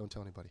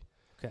tell anybody.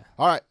 Okay.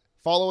 All right.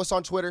 Follow us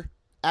on Twitter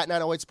at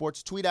 908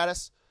 Sports. Tweet at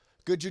us.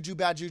 Good juju,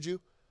 bad juju.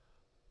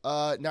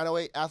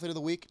 908 Athlete of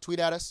the Week. Tweet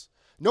at us.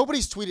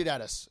 Nobody's tweeted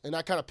at us, and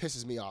that kind of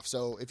pisses me off.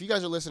 So if you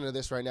guys are listening to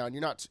this right now and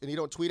you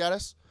don't tweet at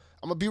us,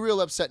 I'm gonna be real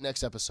upset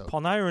next episode.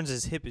 Paul Nyron's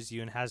as hip as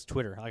you and has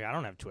Twitter. Like, I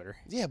don't have Twitter.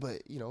 Yeah,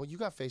 but you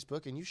got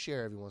Facebook and you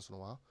share every once in a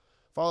while.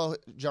 Follow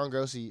John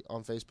Grossi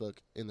on Facebook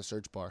in the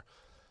search bar.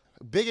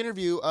 Big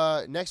interview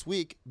next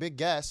week. Big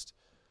guest,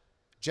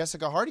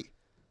 Jessica Hardy.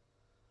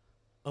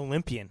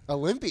 Olympian.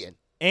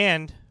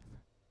 And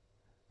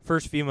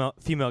first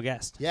female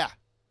guest. Yeah.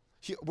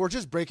 We're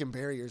just breaking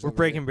barriers. We're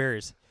breaking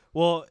barriers.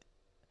 Well,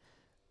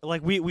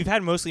 like we've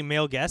had mostly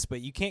male guests, but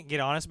you can't get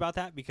honest about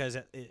that because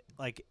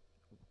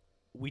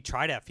we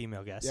try to have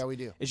female guests. Yeah, we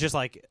do. It's just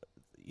like,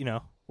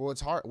 Well,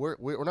 it's hard.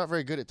 We're not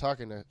very good at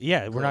talking to.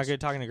 Yeah, girls. we're not good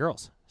at talking to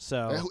girls.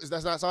 So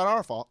that's not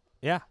our fault.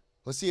 Yeah.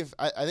 Let's see if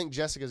I think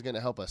Jessica's going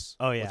to help us.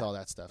 Oh, yeah. With all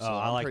that stuff. So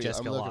I like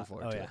Jessica I'm a looking lot.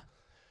 forward to it.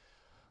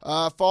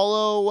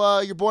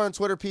 Follow your boy on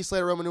Twitter, Peace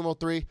Roman numeral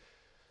 3.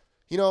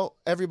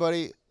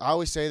 Everybody, I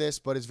always say this,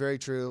 but it's very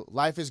true.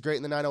 Life is great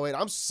in the 908.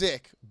 I'm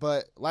sick,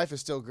 but life is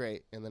still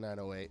great in the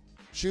 908.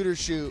 Shooters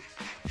shoot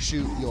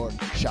your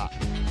shot.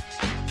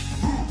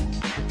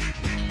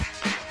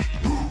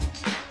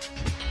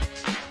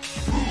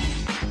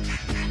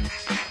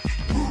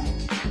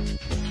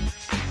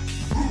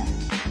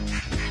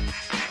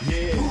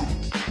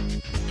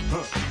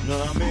 Know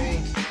what I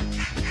mean?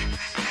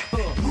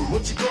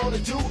 What you gonna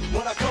do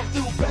when I come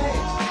through, bang?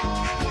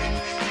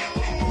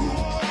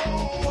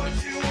 What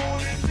you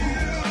wanna do?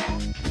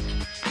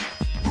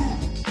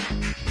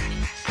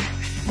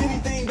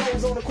 Anything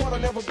goes on the court,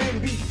 I've never been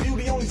beat.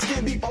 Beauty only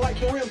skin deep, I like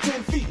the rim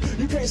 10 feet.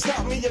 You can't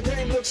stop me, your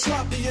game looks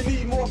sloppy. You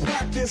need more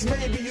practice,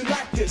 maybe you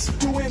like this.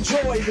 To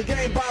enjoy the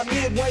game by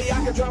midway,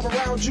 I can drive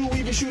around you,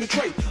 even shoot a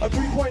trait. A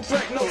 3-point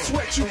threat, no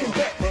sweat, you can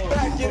bet.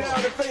 Back it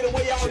out and fade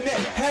away all net.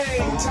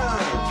 Hang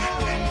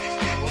time.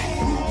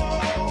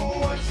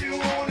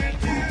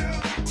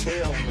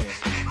 Tell me,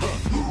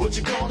 what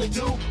you gonna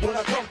do when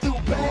I come through,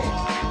 bang?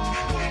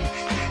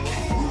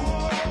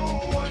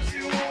 What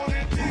you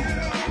wanna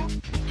do?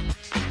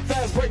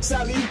 Fast breaks,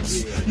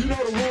 alley-oops, you know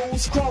the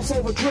rules.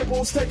 Crossover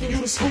dribbles, taking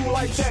you to school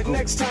like that.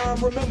 Next time,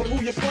 remember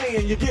who you're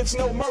playing. You get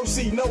no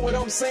mercy, know what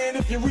I'm saying?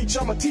 If you reach,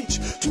 I'ma teach.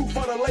 2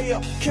 for the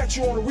layup, catch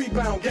you on a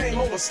rebound. Game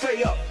over,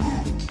 stay up.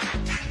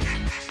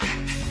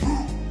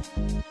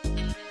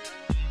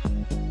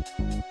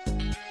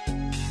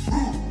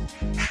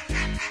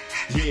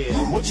 Yeah,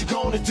 what you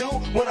gonna do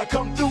when I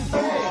come through,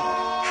 bang?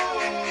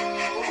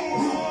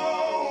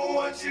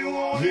 What you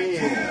wanna do?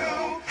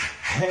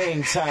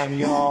 Hang time,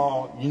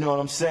 y'all. You know what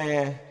I'm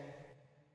saying?